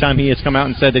Brown, anytime he has come out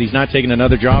and said that he's not taking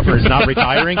another job or is not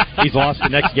retiring, he's lost the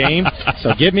next game.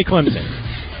 So give me Clemson.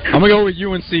 I'm going to go with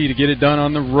UNC to get it done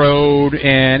on the road.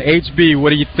 And HB,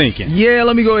 what are you thinking? Yeah,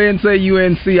 let me go ahead and say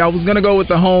UNC. I was going to go with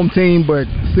the home team, but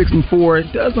 6-4,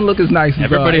 it doesn't look as nice as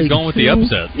everybody's going with the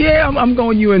upset. Yeah, I'm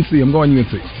going UNC. I'm going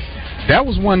UNC. That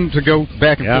was one to go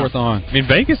back and forth on. I mean,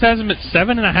 Vegas has them at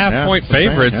 7.5-point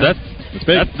favorites.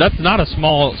 That's not a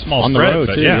small on spread. The road,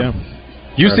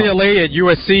 too, UCLA at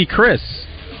USC. Chris.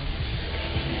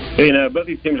 Both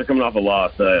these teams are coming off a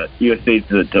loss.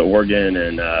 USC to Oregon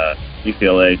and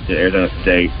UCLA to Arizona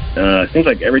State. It seems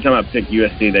like every time I pick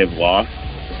USC, they've lost.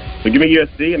 So give me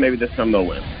USC, and maybe this time they'll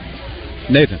win.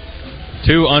 Nathan.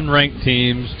 Two unranked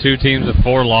teams, two teams with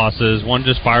 4 losses. One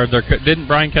just fired their. Didn't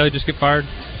Brian Kelly just get fired?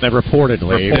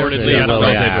 Reportedly. I don't know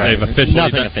if they've officially.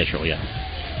 Nothing official yet.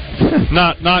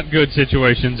 Not good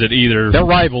situations at either. They're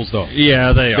rivals, though.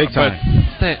 Yeah, they Big are. time.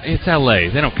 But it's L.A.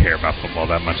 They don't care about football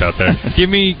that much out there. Give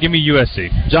me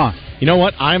USC. John. You know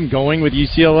what? I'm going with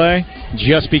UCLA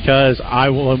just because I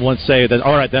will once say that.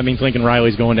 All right, that means Lincoln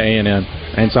Riley's going to A&M,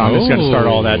 and so I'm just going to start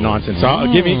all that nonsense. So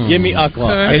give me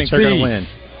UCLA. I think they're going to win.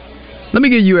 Let me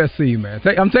get USC, man.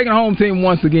 I'm taking a home team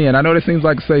once again. I know that seems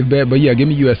like a safe bet, but yeah, give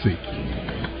me USC.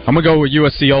 I'm going to go with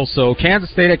USC also.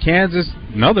 Kansas State at Kansas,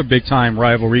 another big-time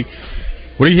rivalry.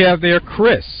 What do you have there,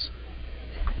 Chris?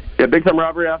 Yeah, big-time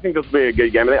rivalry. I think this will be a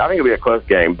good game. I think it'll be a close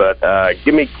game, but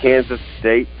give me Kansas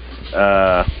State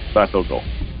by field goal.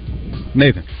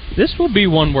 Nathan. This will be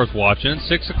one worth watching.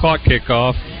 6 o'clock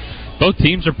kickoff. Both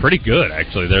teams are pretty good,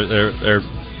 actually. They're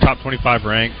top 25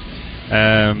 ranked.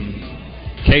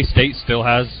 K-State still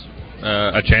has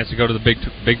a chance to go to the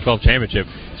Big 12 championship.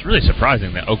 It's really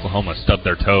surprising that Oklahoma stubbed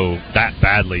their toe that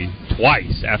badly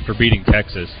twice after beating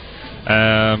Texas.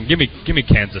 Give me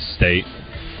Kansas State.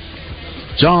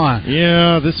 John.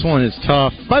 Yeah, this one is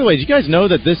tough. By the way, did you guys know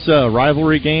that this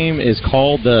rivalry game is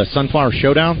called the Sunflower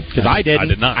Showdown? Because I didn't. I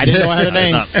did not. I didn't know it had a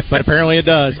name, but apparently it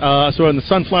does. So in the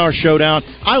Sunflower Showdown,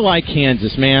 I like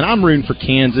Kansas, man. I'm rooting for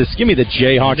Kansas. Give me the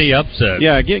Jayhawks. The upset.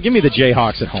 Yeah, give me the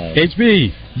Jayhawks at home.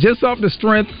 HB. Just off the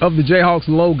strength of the Jayhawks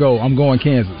logo, I'm going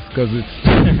Kansas because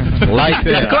it's like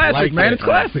that. It's classic, like man. That. It's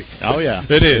classic. Oh yeah,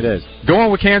 it is. Going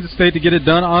with Kansas State to get it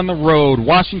done on the road.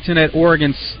 Washington at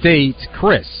Oregon State.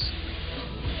 Chris.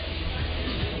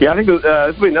 Yeah, I think this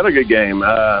will be another good game.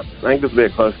 I think this will be a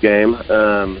close game.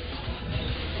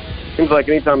 Seems like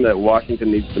anytime that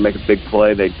Washington needs to make a big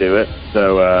play, they do it.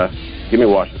 So give me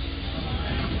Washington.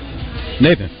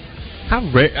 Nathan.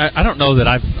 I don't know that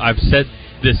I've said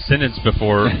this sentence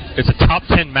before. It's a top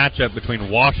 10 matchup between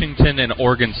Washington and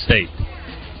Oregon State.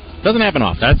 Doesn't happen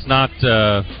often. That's not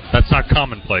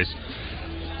commonplace.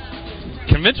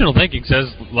 Conventional thinking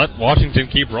says let Washington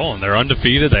keep rolling. They're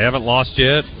undefeated. They haven't lost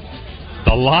yet.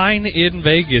 The line in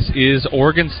Vegas is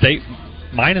Oregon State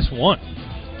 -1.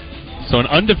 So an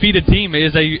undefeated team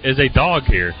is a dog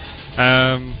here.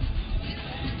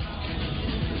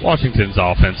 Washington's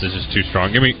offense is just too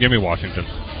strong. Give me Washington.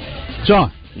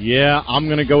 John. Yeah, I'm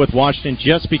going to go with Washington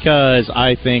just because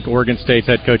I think Oregon State's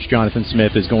head coach Jonathan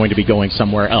Smith is going to be going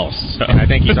somewhere else. And I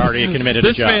think he's already committed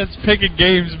a job. This man's picking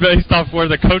games based off where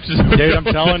the coaches are. Dude, I'm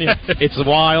telling you, it's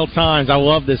wild times. I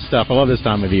love this stuff. I love this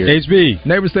time of year. HB.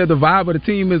 Neighbor said the vibe of the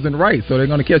team isn't right, so they're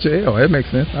going to catch an L. That makes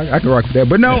sense. I can rock with that.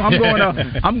 But no,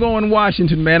 I'm going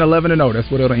Washington, man. 11-0. That's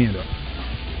what it'll end up.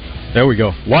 There we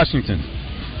go. Washington.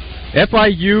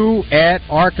 FIU at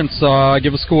Arkansas.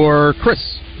 Give a score,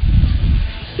 Chris.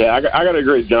 Yeah, I got to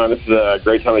agree with John. This is a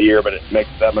great time of year, but it makes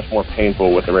it that much more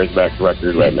painful with the Razorbacks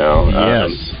record right now. Yes,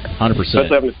 100%.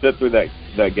 Especially having to sit through that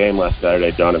game last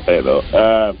Saturday, John and Fayetteville.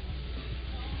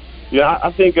 Yeah,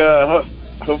 I think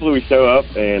hopefully we show up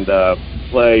and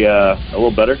play a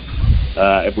little better.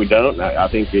 If we don't, I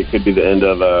think it could be the end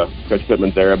of Coach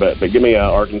Pittman's era. But give me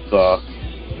Arkansas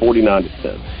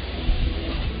 49-10.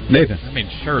 Nathan. I mean,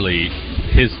 surely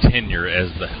his tenure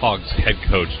as the Hogs head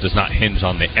coach does not hinge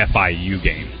on the FIU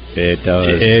game. It does.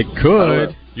 It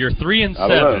could. You're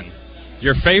 3-7.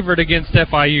 You're favored against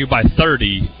FIU by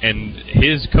 30, and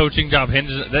his coaching job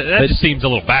hinges. That just seems a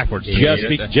little backwards.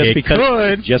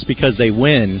 Just because they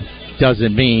win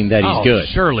doesn't mean that he's good.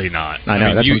 Surely not. I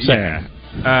know. That's what I'm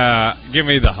saying. Give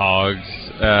me the Hogs.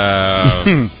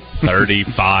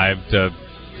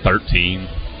 35-13.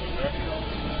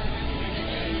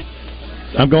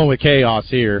 I'm going with chaos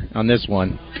here on this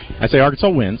one. I say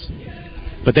Arkansas wins,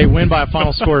 but they win by a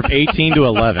final score of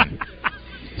 18-11.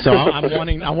 So I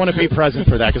want to be present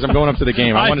for that because I'm going up to the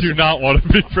game. I do not want to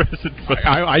be present for that.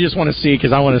 I just want to see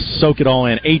because I want to soak it all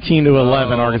in.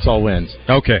 18-11, Arkansas wins.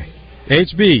 Okay.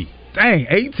 HB. Dang,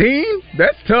 18?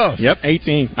 That's tough. Yep,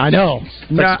 18. I know. It's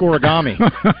like scoregami.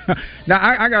 Now,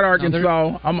 I got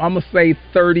Arkansas. I'm going to say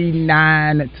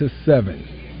 39-7.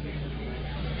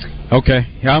 Okay.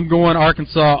 Yeah, I'm going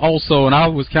Arkansas also, and I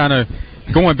was kind of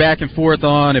going back and forth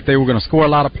on if they were going to score a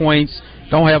lot of points.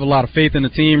 Don't have a lot of faith in the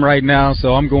team right now,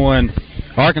 so I'm going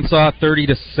Arkansas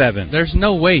 30-7. There's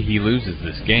no way he loses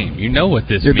this game. You know what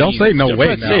this means. Don't say no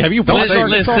way. Have you don't say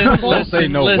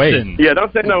no way. Yeah,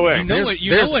 don't say no way. There's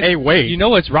a way. You know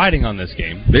what's riding on this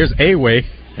game. There's a way.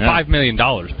 $5 million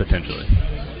potentially.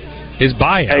 His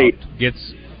buyout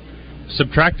gets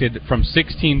subtracted from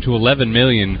 16 to 11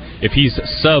 million if he's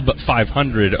sub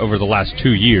 500 over the last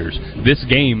 2 years. This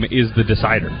game is the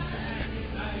decider.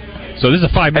 So this is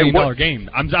a $5 million game.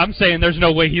 I'm saying there's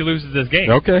no way he loses this game.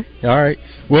 Okay, all right.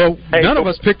 Well, none of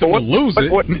us picked him to lose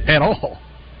it at all.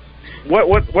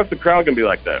 What's the crowd going to be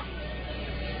like, though?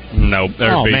 No,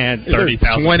 there'd be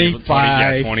 30,000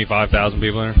 25,000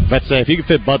 people there. Let's say if you could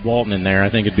fit Bud Walton in there,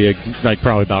 I think it'd be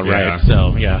probably about right.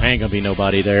 So ain't gonna be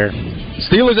nobody there.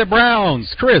 Steelers at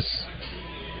Browns, Chris.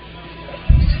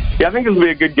 Yeah, I think this will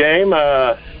be a good game.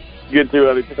 Good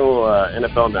to be picking a little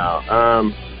NFL now.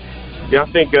 I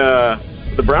think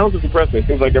the Browns have impressed me. It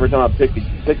seems like every time I pick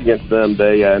against them,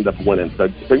 they end up winning. So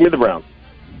give me the Browns.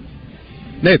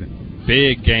 Nathan.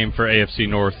 Big game for AFC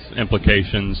North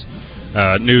implications.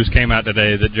 News came out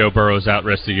today that Joe Burrow's out the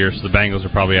rest of the year, so the Bengals are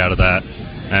probably out of that.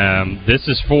 This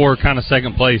is for kind of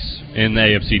second place in the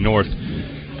AFC North.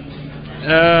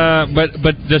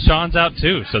 But Deshaun's out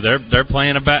too, so they're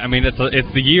playing I mean, it's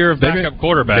the year of backup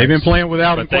quarterbacks. They've been playing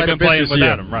without him quite a bit this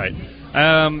year. Him, right?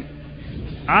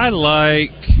 I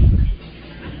like.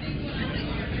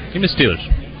 Give me the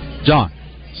Steelers. John.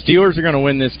 Steelers are going to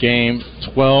win this game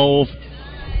 12-7.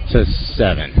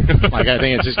 I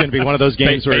think it's just going to be one of those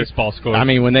games where baseball score. I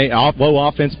mean, when they low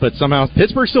offense, but somehow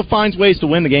Pittsburgh still finds ways to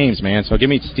win the games, man. So give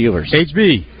me the Steelers.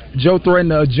 HB. Joe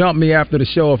threatened to jump me after the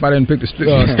show if I didn't pick the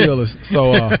Steelers.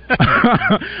 So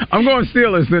I'm going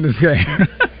Steelers in this game.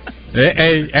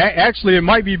 Hey, actually, it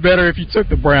might be better if you took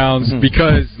the Browns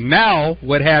because now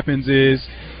what happens is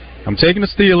I'm taking the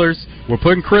Steelers. We're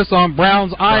putting Chris on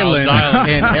Browns Island,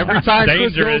 and every time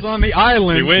Chris goes on the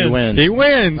island, he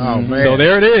wins. Oh, man. So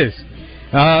there it is.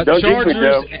 Don't Chargers. jinx me,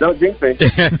 Joe. Don't jinx me.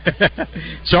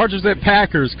 Chargers at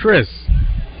Packers. Chris.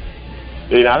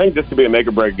 I think this could be a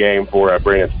make-or-break game for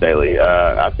Brandon Staley.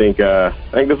 I think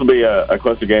this will be a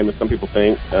closer game than some people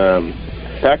think.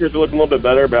 Packers are looking a little bit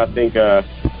better, but I think the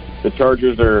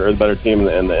Chargers are the better team,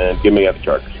 and give me the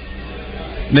Chargers.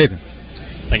 Nathan.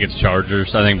 I think it's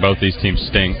Chargers. I think both these teams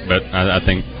stink, but I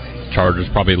think Chargers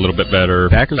probably a little bit better.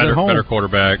 Packers at home. Better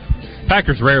quarterback.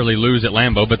 Packers rarely lose at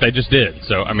Lambeau, but they just did.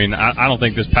 So, I mean, I don't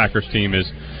think this Packers team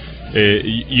is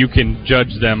you can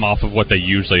judge them off of what they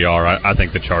usually are. I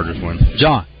think the Chargers win.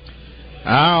 John.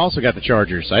 I also got the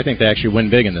Chargers. I think they actually win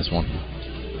big in this one.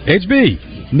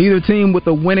 HB. Neither team with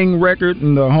a winning record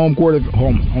in the home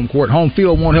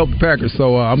field won't help the Packers,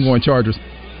 so I'm going Chargers.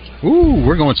 Ooh,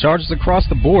 we're going Chargers across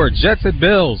the board. Jets at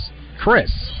Bills.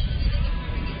 Chris.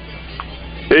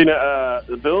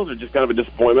 The Bills are just kind of a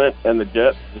disappointment, and the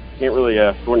Jets just can't really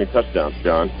score any touchdowns,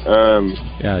 John.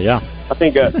 Yeah. I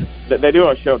think they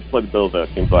do show up to play the Bills, though, it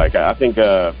seems like. I think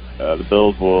the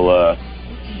Bills will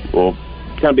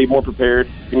kind of be more prepared.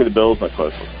 Give me the Bills, not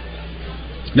close one.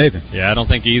 Nathan. Yeah, I don't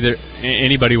think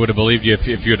anybody would have believed you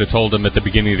if you had told them at the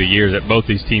beginning of the year that both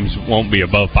these teams won't be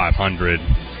above 500.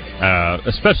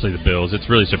 Especially the Bills. It's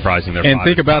really surprising they're 5-5. And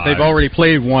think about they've already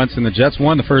played once, and the Jets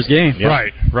won the first game.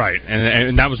 Yep. Right.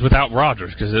 And that was without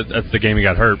Rodgers because that's the game he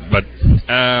got hurt. But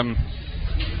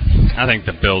I think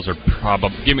the Bills are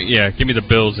probably give me the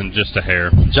Bills in just a hair.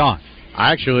 John.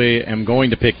 I actually am going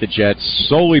to pick the Jets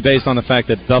solely based on the fact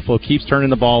that Buffalo keeps turning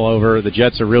the ball over. The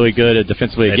Jets are really good at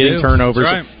defensively getting turnovers.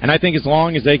 Right. And I think as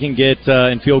long as they can get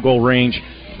in field goal range,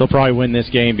 they'll probably win this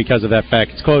game because of that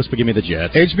fact. It's close, but give me the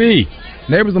Jets. HB.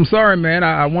 Neighbors, I'm sorry, man.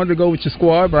 I wanted to go with your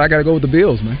squad, but I got to go with the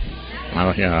Bills, man.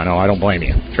 I know. I don't blame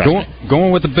you.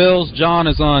 Going with the Bills. John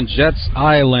is on Jets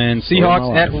Island.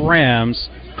 Seahawks at Rams.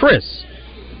 Chris.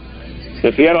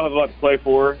 Yeah, Seattle has a lot to play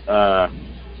for. I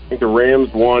think the Rams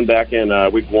won back in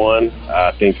week 1.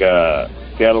 I think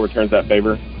Seattle returns that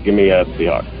favor. Give me the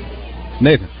Seahawks.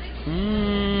 Nathan.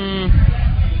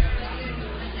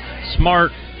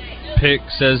 Smart pick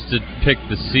says to pick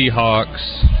the Seahawks.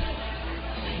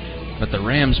 But the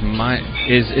Rams might.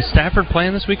 Is Stafford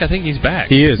playing this week? I think he's back.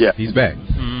 He is. Yeah. He's back.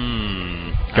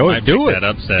 Do it. That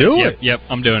upset. Yep,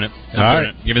 I'm doing it.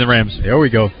 Give me the Rams. There we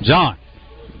go. John.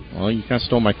 Well, you kind of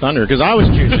stole my thunder because I was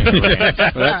choosing the Rams.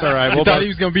 But that's all right. You thought he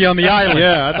was going to be on the island.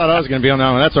 Yeah, I thought I was going to be on the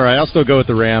island. That's all right. I'll still go with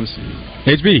the Rams.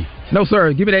 HB. No,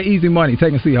 sir. Give me that easy money.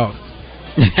 Taking Seahawks.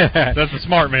 That's a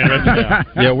smart man right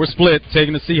there. Yeah, we're split.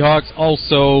 Taking the Seahawks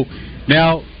also.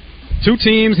 Now, two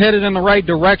teams headed in the right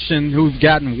direction who've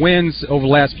gotten wins over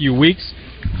the last few weeks.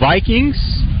 Vikings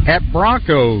at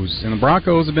Broncos. And the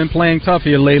Broncos have been playing tough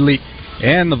here lately,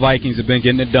 and the Vikings have been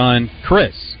getting it done.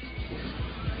 Chris.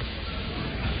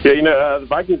 Yeah, the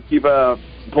Vikings keep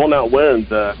pulling out wins.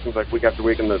 Seems like week after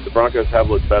week, and the Broncos have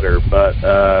looked better. But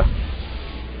I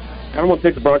don't want to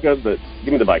take the Broncos, but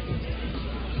give me the Vikings.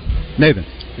 Nathan.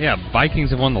 Yeah, Vikings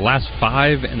have won the last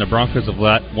 5, and the Broncos have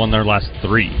won their last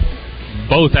 3.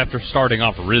 Both after starting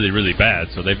off really, really bad.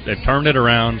 So they've turned it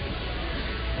around.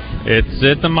 It's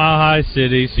at the Mile High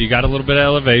City, so you got a little bit of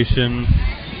elevation.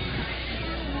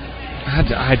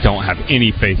 I don't have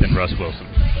any faith in Russ Wilson.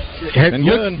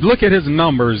 Look at his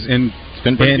numbers, and it's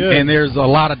been pretty good. And there's a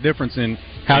lot of difference in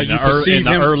how you perceive in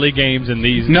the him. Early games and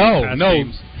these.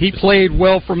 Games. He played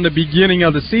well from the beginning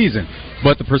of the season,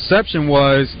 but the perception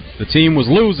was the team was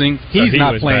losing. He's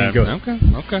not playing good.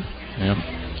 Okay.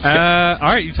 Yeah.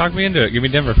 All right, you talked me into it. Give me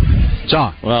Denver.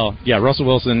 John. Well, yeah, Russell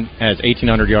Wilson has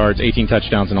 1,800 yards, 18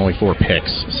 touchdowns, and only 4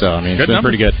 picks. So, I mean, it's been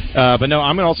pretty good. But no,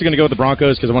 I'm also going to go with the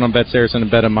Broncos because I want to bet Saracen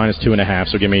and bet them -2.5.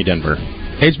 So give me Denver.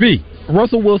 HB.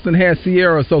 Russell Wilson has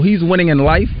Sierra, so he's winning in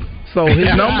life. So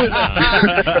his numbers,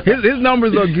 his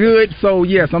numbers are good. So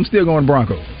yes, I'm still going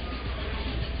Broncos.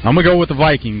 I'm gonna go with the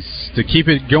Vikings to keep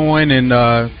it going and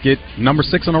get number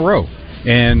 6 in a row,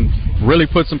 and really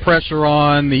put some pressure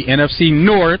on the NFC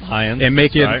North Lions, and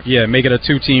make it a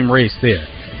 2-team race there.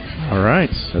 All right,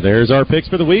 so there's our picks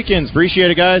for the weekends. Appreciate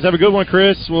it, guys. Have a good one,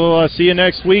 Chris. We'll see you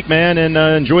next week, man, and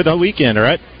enjoy the weekend. All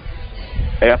right.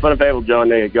 Hey, have fun available, John.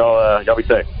 Y'all be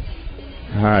safe.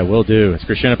 All right, will do. It's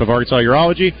Chris Shinnup of Arkansas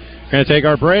Urology. We're going to take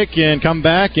our break and come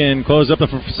back and close up the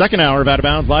second hour of Out of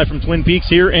Bounds live from Twin Peaks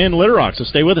here in Little Rock. So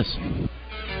stay with us.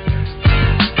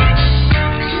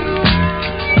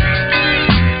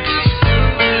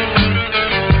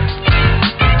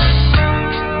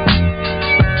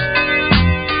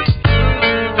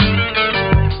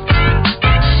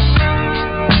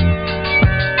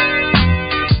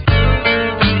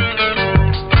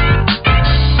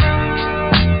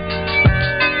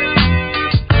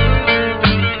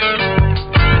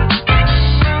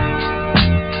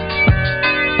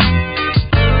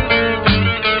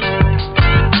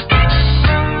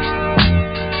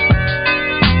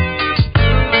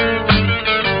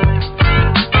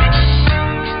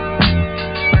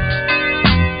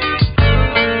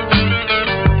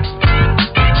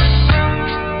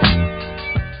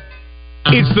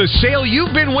 It's the sale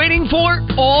you've been waiting for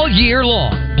all year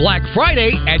long. Black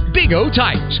Friday at Big O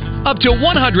Tires. Up to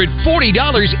 $140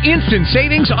 instant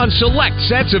savings on select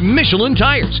sets of Michelin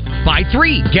tires. Buy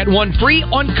 3, get 1 free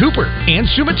on Cooper and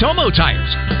Sumitomo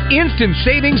tires. Instant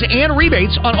savings and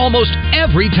rebates on almost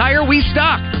every tire we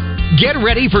stock. Get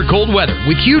ready for cold weather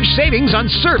with huge savings on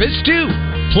service too.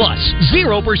 Plus,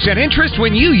 0% interest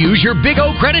when you use your Big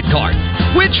O credit card,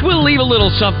 which will leave a little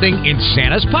something in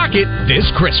Santa's pocket this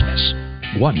Christmas.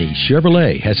 Gwatney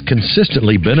Chevrolet has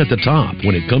consistently been at the top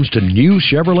when it comes to new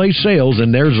Chevrolet sales in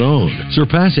their zone,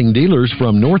 surpassing dealers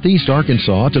from Northeast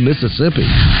Arkansas to Mississippi.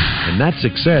 And that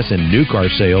success in new car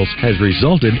sales has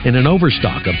resulted in an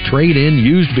overstock of trade-in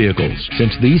used vehicles.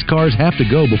 Since these cars have to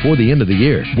go before the end of the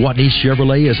year, Gwatney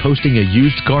Chevrolet is hosting a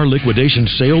used car liquidation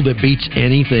sale that beats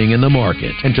anything in the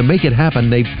market. And to make it happen,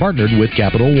 they've partnered with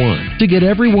Capital One to get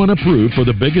everyone approved for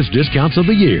the biggest discounts of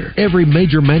the year. Every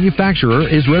major manufacturer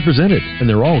is represented, and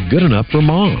they're all good enough for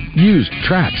mom. Used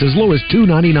Trax as low as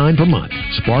 $299 per month.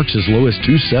 Sparks as low as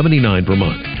 $279 per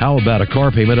month. How about a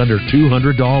car payment under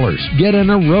 $200? Get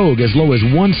in a Rogue as low as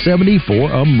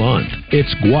 $174 a month.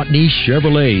 It's Gwatney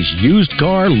Chevrolet's used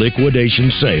car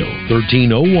liquidation sale.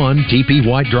 1301 TP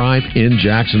White Drive in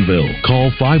Jacksonville.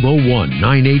 Call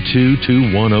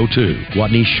 501-982-2102.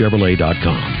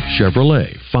 GwatneyChevrolet.com.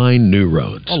 Chevrolet. Find new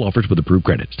roads. All offers with approved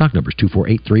credit. Stock numbers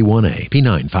 24831A,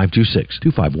 P9526,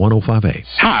 251058.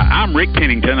 Hi, I'm Rick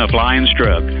Pennington of Lions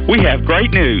Drug. We have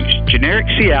great news. Generic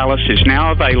Cialis is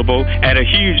now available at a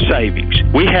huge savings.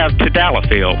 We have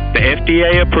Tadalafil, the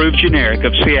FDA-approved generic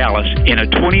of Cialis, in a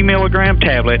 20-milligram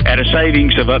tablet at a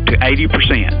savings of up to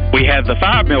 80%. We have the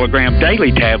 5-milligram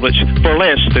daily tablets for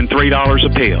less than $3 a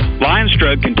pill. Lions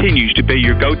Drug continues to be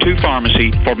your go-to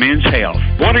pharmacy for men's health.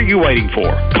 What are you waiting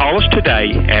for? Call us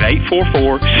today at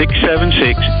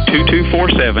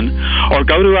 844-676-2247 or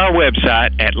go to our website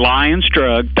at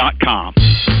lionsdrug.com.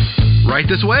 Right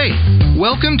this way.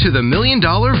 Welcome to the $1 Million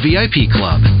VIP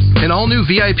Club, an all-new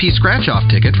VIP scratch-off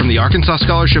ticket from the Arkansas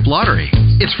Scholarship Lottery.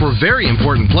 It's for very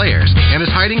important players and is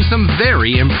hiding some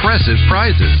very impressive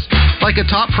prizes, like a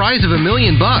top prize of $1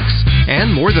 million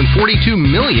and more than $42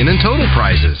 million in total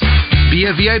prizes. Be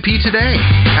a VIP today.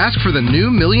 Ask for the new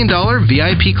 $1 Million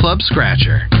VIP Club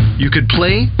Scratcher. You could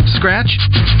play, scratch,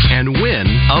 and win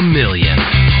 $1 million.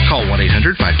 Call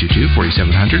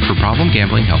 1-800-522-4700 for Problem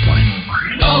Gambling Helpline.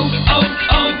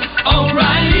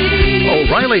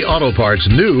 O'Reilly Auto Parts'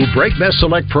 new Brake Best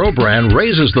Select Pro brand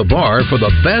raises the bar for the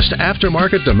best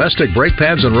aftermarket domestic brake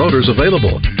pads and rotors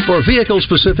available. For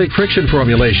vehicle-specific friction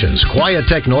formulations,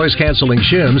 Quiet-Tech noise-canceling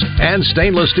shims, and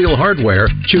stainless steel hardware,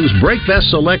 choose Brake Best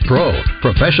Select Pro.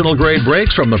 Professional-grade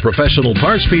brakes from the professional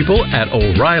parts people at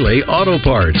O'Reilly Auto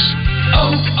Parts.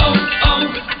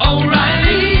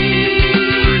 O'Reilly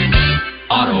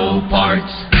Auto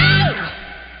Parts.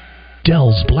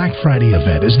 Dell's Black Friday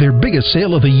event is their biggest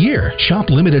sale of the year. Shop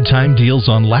limited time deals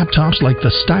on laptops like the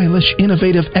stylish,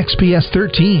 innovative XPS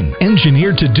 13,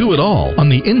 engineered to do it all on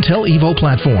the Intel Evo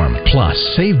platform. Plus,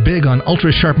 save big on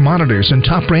ultra-sharp monitors and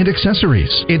top brand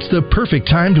accessories. It's the perfect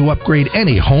time to upgrade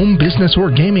any home, business, or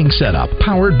gaming setup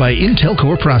powered by Intel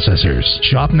Core processors.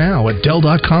 Shop now at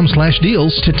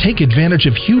Dell.com/deals to take advantage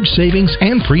of huge savings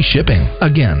and free shipping.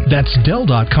 Again, that's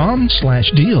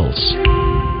Dell.com/deals.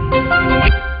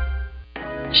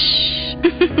 Shh.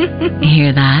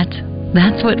 Hear that?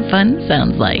 That's what fun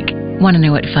sounds like. Want to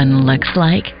know what fun looks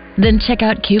like? Then check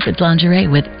out Cupid's Lingerie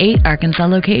with 8 Arkansas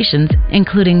locations,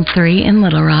 including 3 in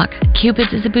Little Rock.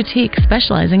 Cupid's is a boutique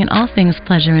specializing in all things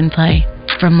pleasure and play.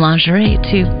 From lingerie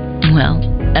to, well,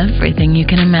 everything you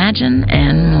can imagine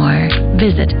and more.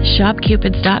 Visit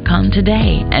shopcupids.com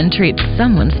today and treat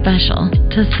someone special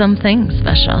to something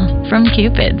special from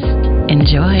Cupid's.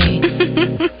 Enjoy.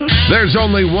 There's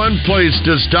only one place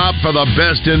to stop for the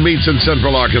best in meats in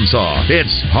Central Arkansas.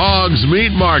 It's Hogs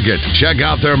Meat Market. Check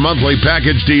out their monthly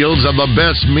package deals of the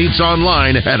best meats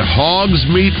online at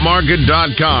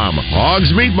hogsmeatmarket.com.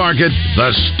 Hogs Meat Market,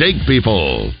 the steak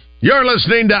people. You're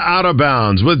listening to Out of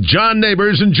Bounds with John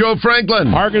Neighbors and Joe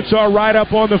Franklin. Arkansas right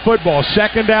up on the football.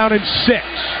 2nd down and 6.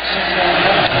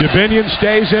 Dominion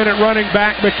stays in at running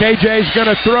back. McKJ's going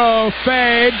to throw.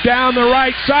 Fade down the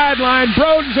right sideline.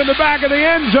 Broden's in the back of the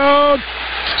end zone.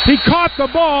 He caught the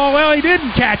ball. Well, he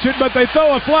didn't catch it, but they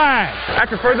throw a flag.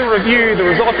 After further review, the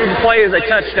result of the play is a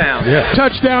touchdown. Yeah.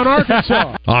 Touchdown,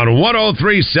 Arkansas. On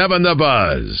 103.7 The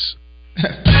Buzz.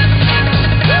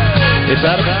 It's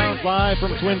Out of Bounds live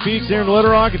from Twin Peaks here in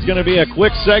Little Rock. It's going to be a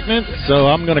quick segment, so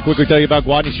I'm going to quickly tell you about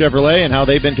Gwatney Chevrolet and how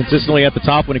they've been consistently at the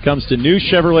top when it comes to new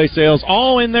Chevrolet sales,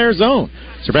 all in their zone,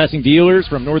 surpassing dealers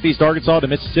from Northeast Arkansas to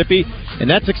Mississippi. And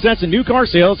that success in new car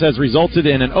sales has resulted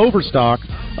in an overstock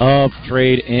of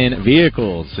trade-in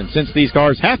vehicles. And since these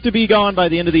cars have to be gone by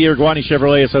the end of the year, Gwatney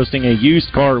Chevrolet is hosting a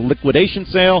used car liquidation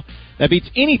sale that beats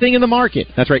anything in the market.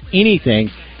 That's right,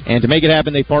 anything. And to make it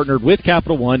happen, they partnered with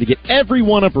Capital One to get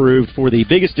everyone approved for the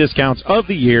biggest discounts of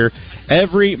the year.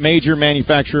 Every major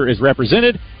manufacturer is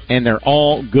represented, and they're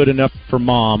all good enough for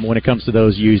mom when it comes to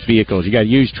those used vehicles. You got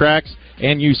used Trax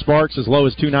and used Sparks as low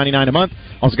as $299 a month.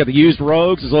 Also got the used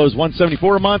Rogues as low as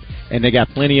 $174 a month, and they got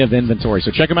plenty of inventory.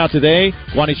 So check them out today.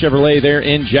 Gwatney Chevrolet there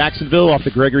in Jacksonville off the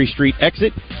Gregory Street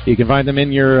exit. You can find them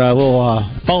in your little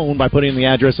phone by putting in the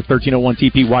address of 1301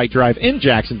 TP White Drive in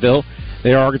Jacksonville.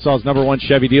 They are Arkansas's #1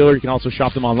 Chevy dealer. You can also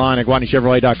shop them online at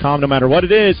GwatneyChevrolet.com. No matter what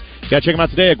it is, you got to check them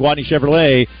out today at Gwatney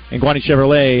Chevrolet and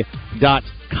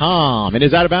GwatneyChevrolet.com. It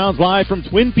is Out of Bounds live from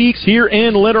Twin Peaks here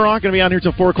in Little Rock. Going to be on here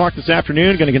till 4 o'clock this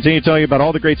afternoon. Going to continue to tell you about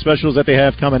all the great specials that they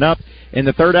have coming up in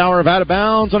the 3rd hour of Out of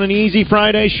Bounds on an easy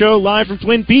Friday show live from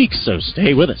Twin Peaks. So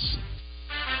stay with us.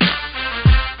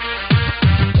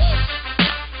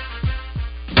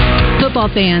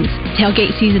 Football fans,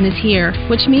 tailgate season is here,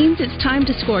 which means it's time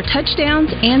to score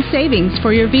touchdowns and savings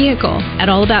for your vehicle. At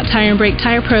All About Tire and Brake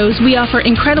Tire Pros, we offer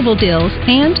incredible deals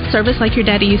and service like your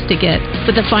daddy used to get,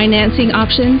 with the financing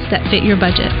options that fit your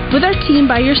budget. With our team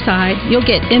by your side, you'll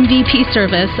get MVP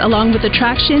service along with the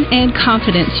traction and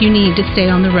confidence you need to stay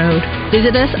on the road.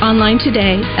 Visit us online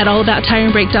today at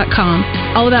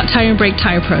allabouttireandbrake.com. All About Tire and Brake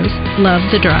Tire Pros. Love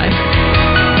the drive.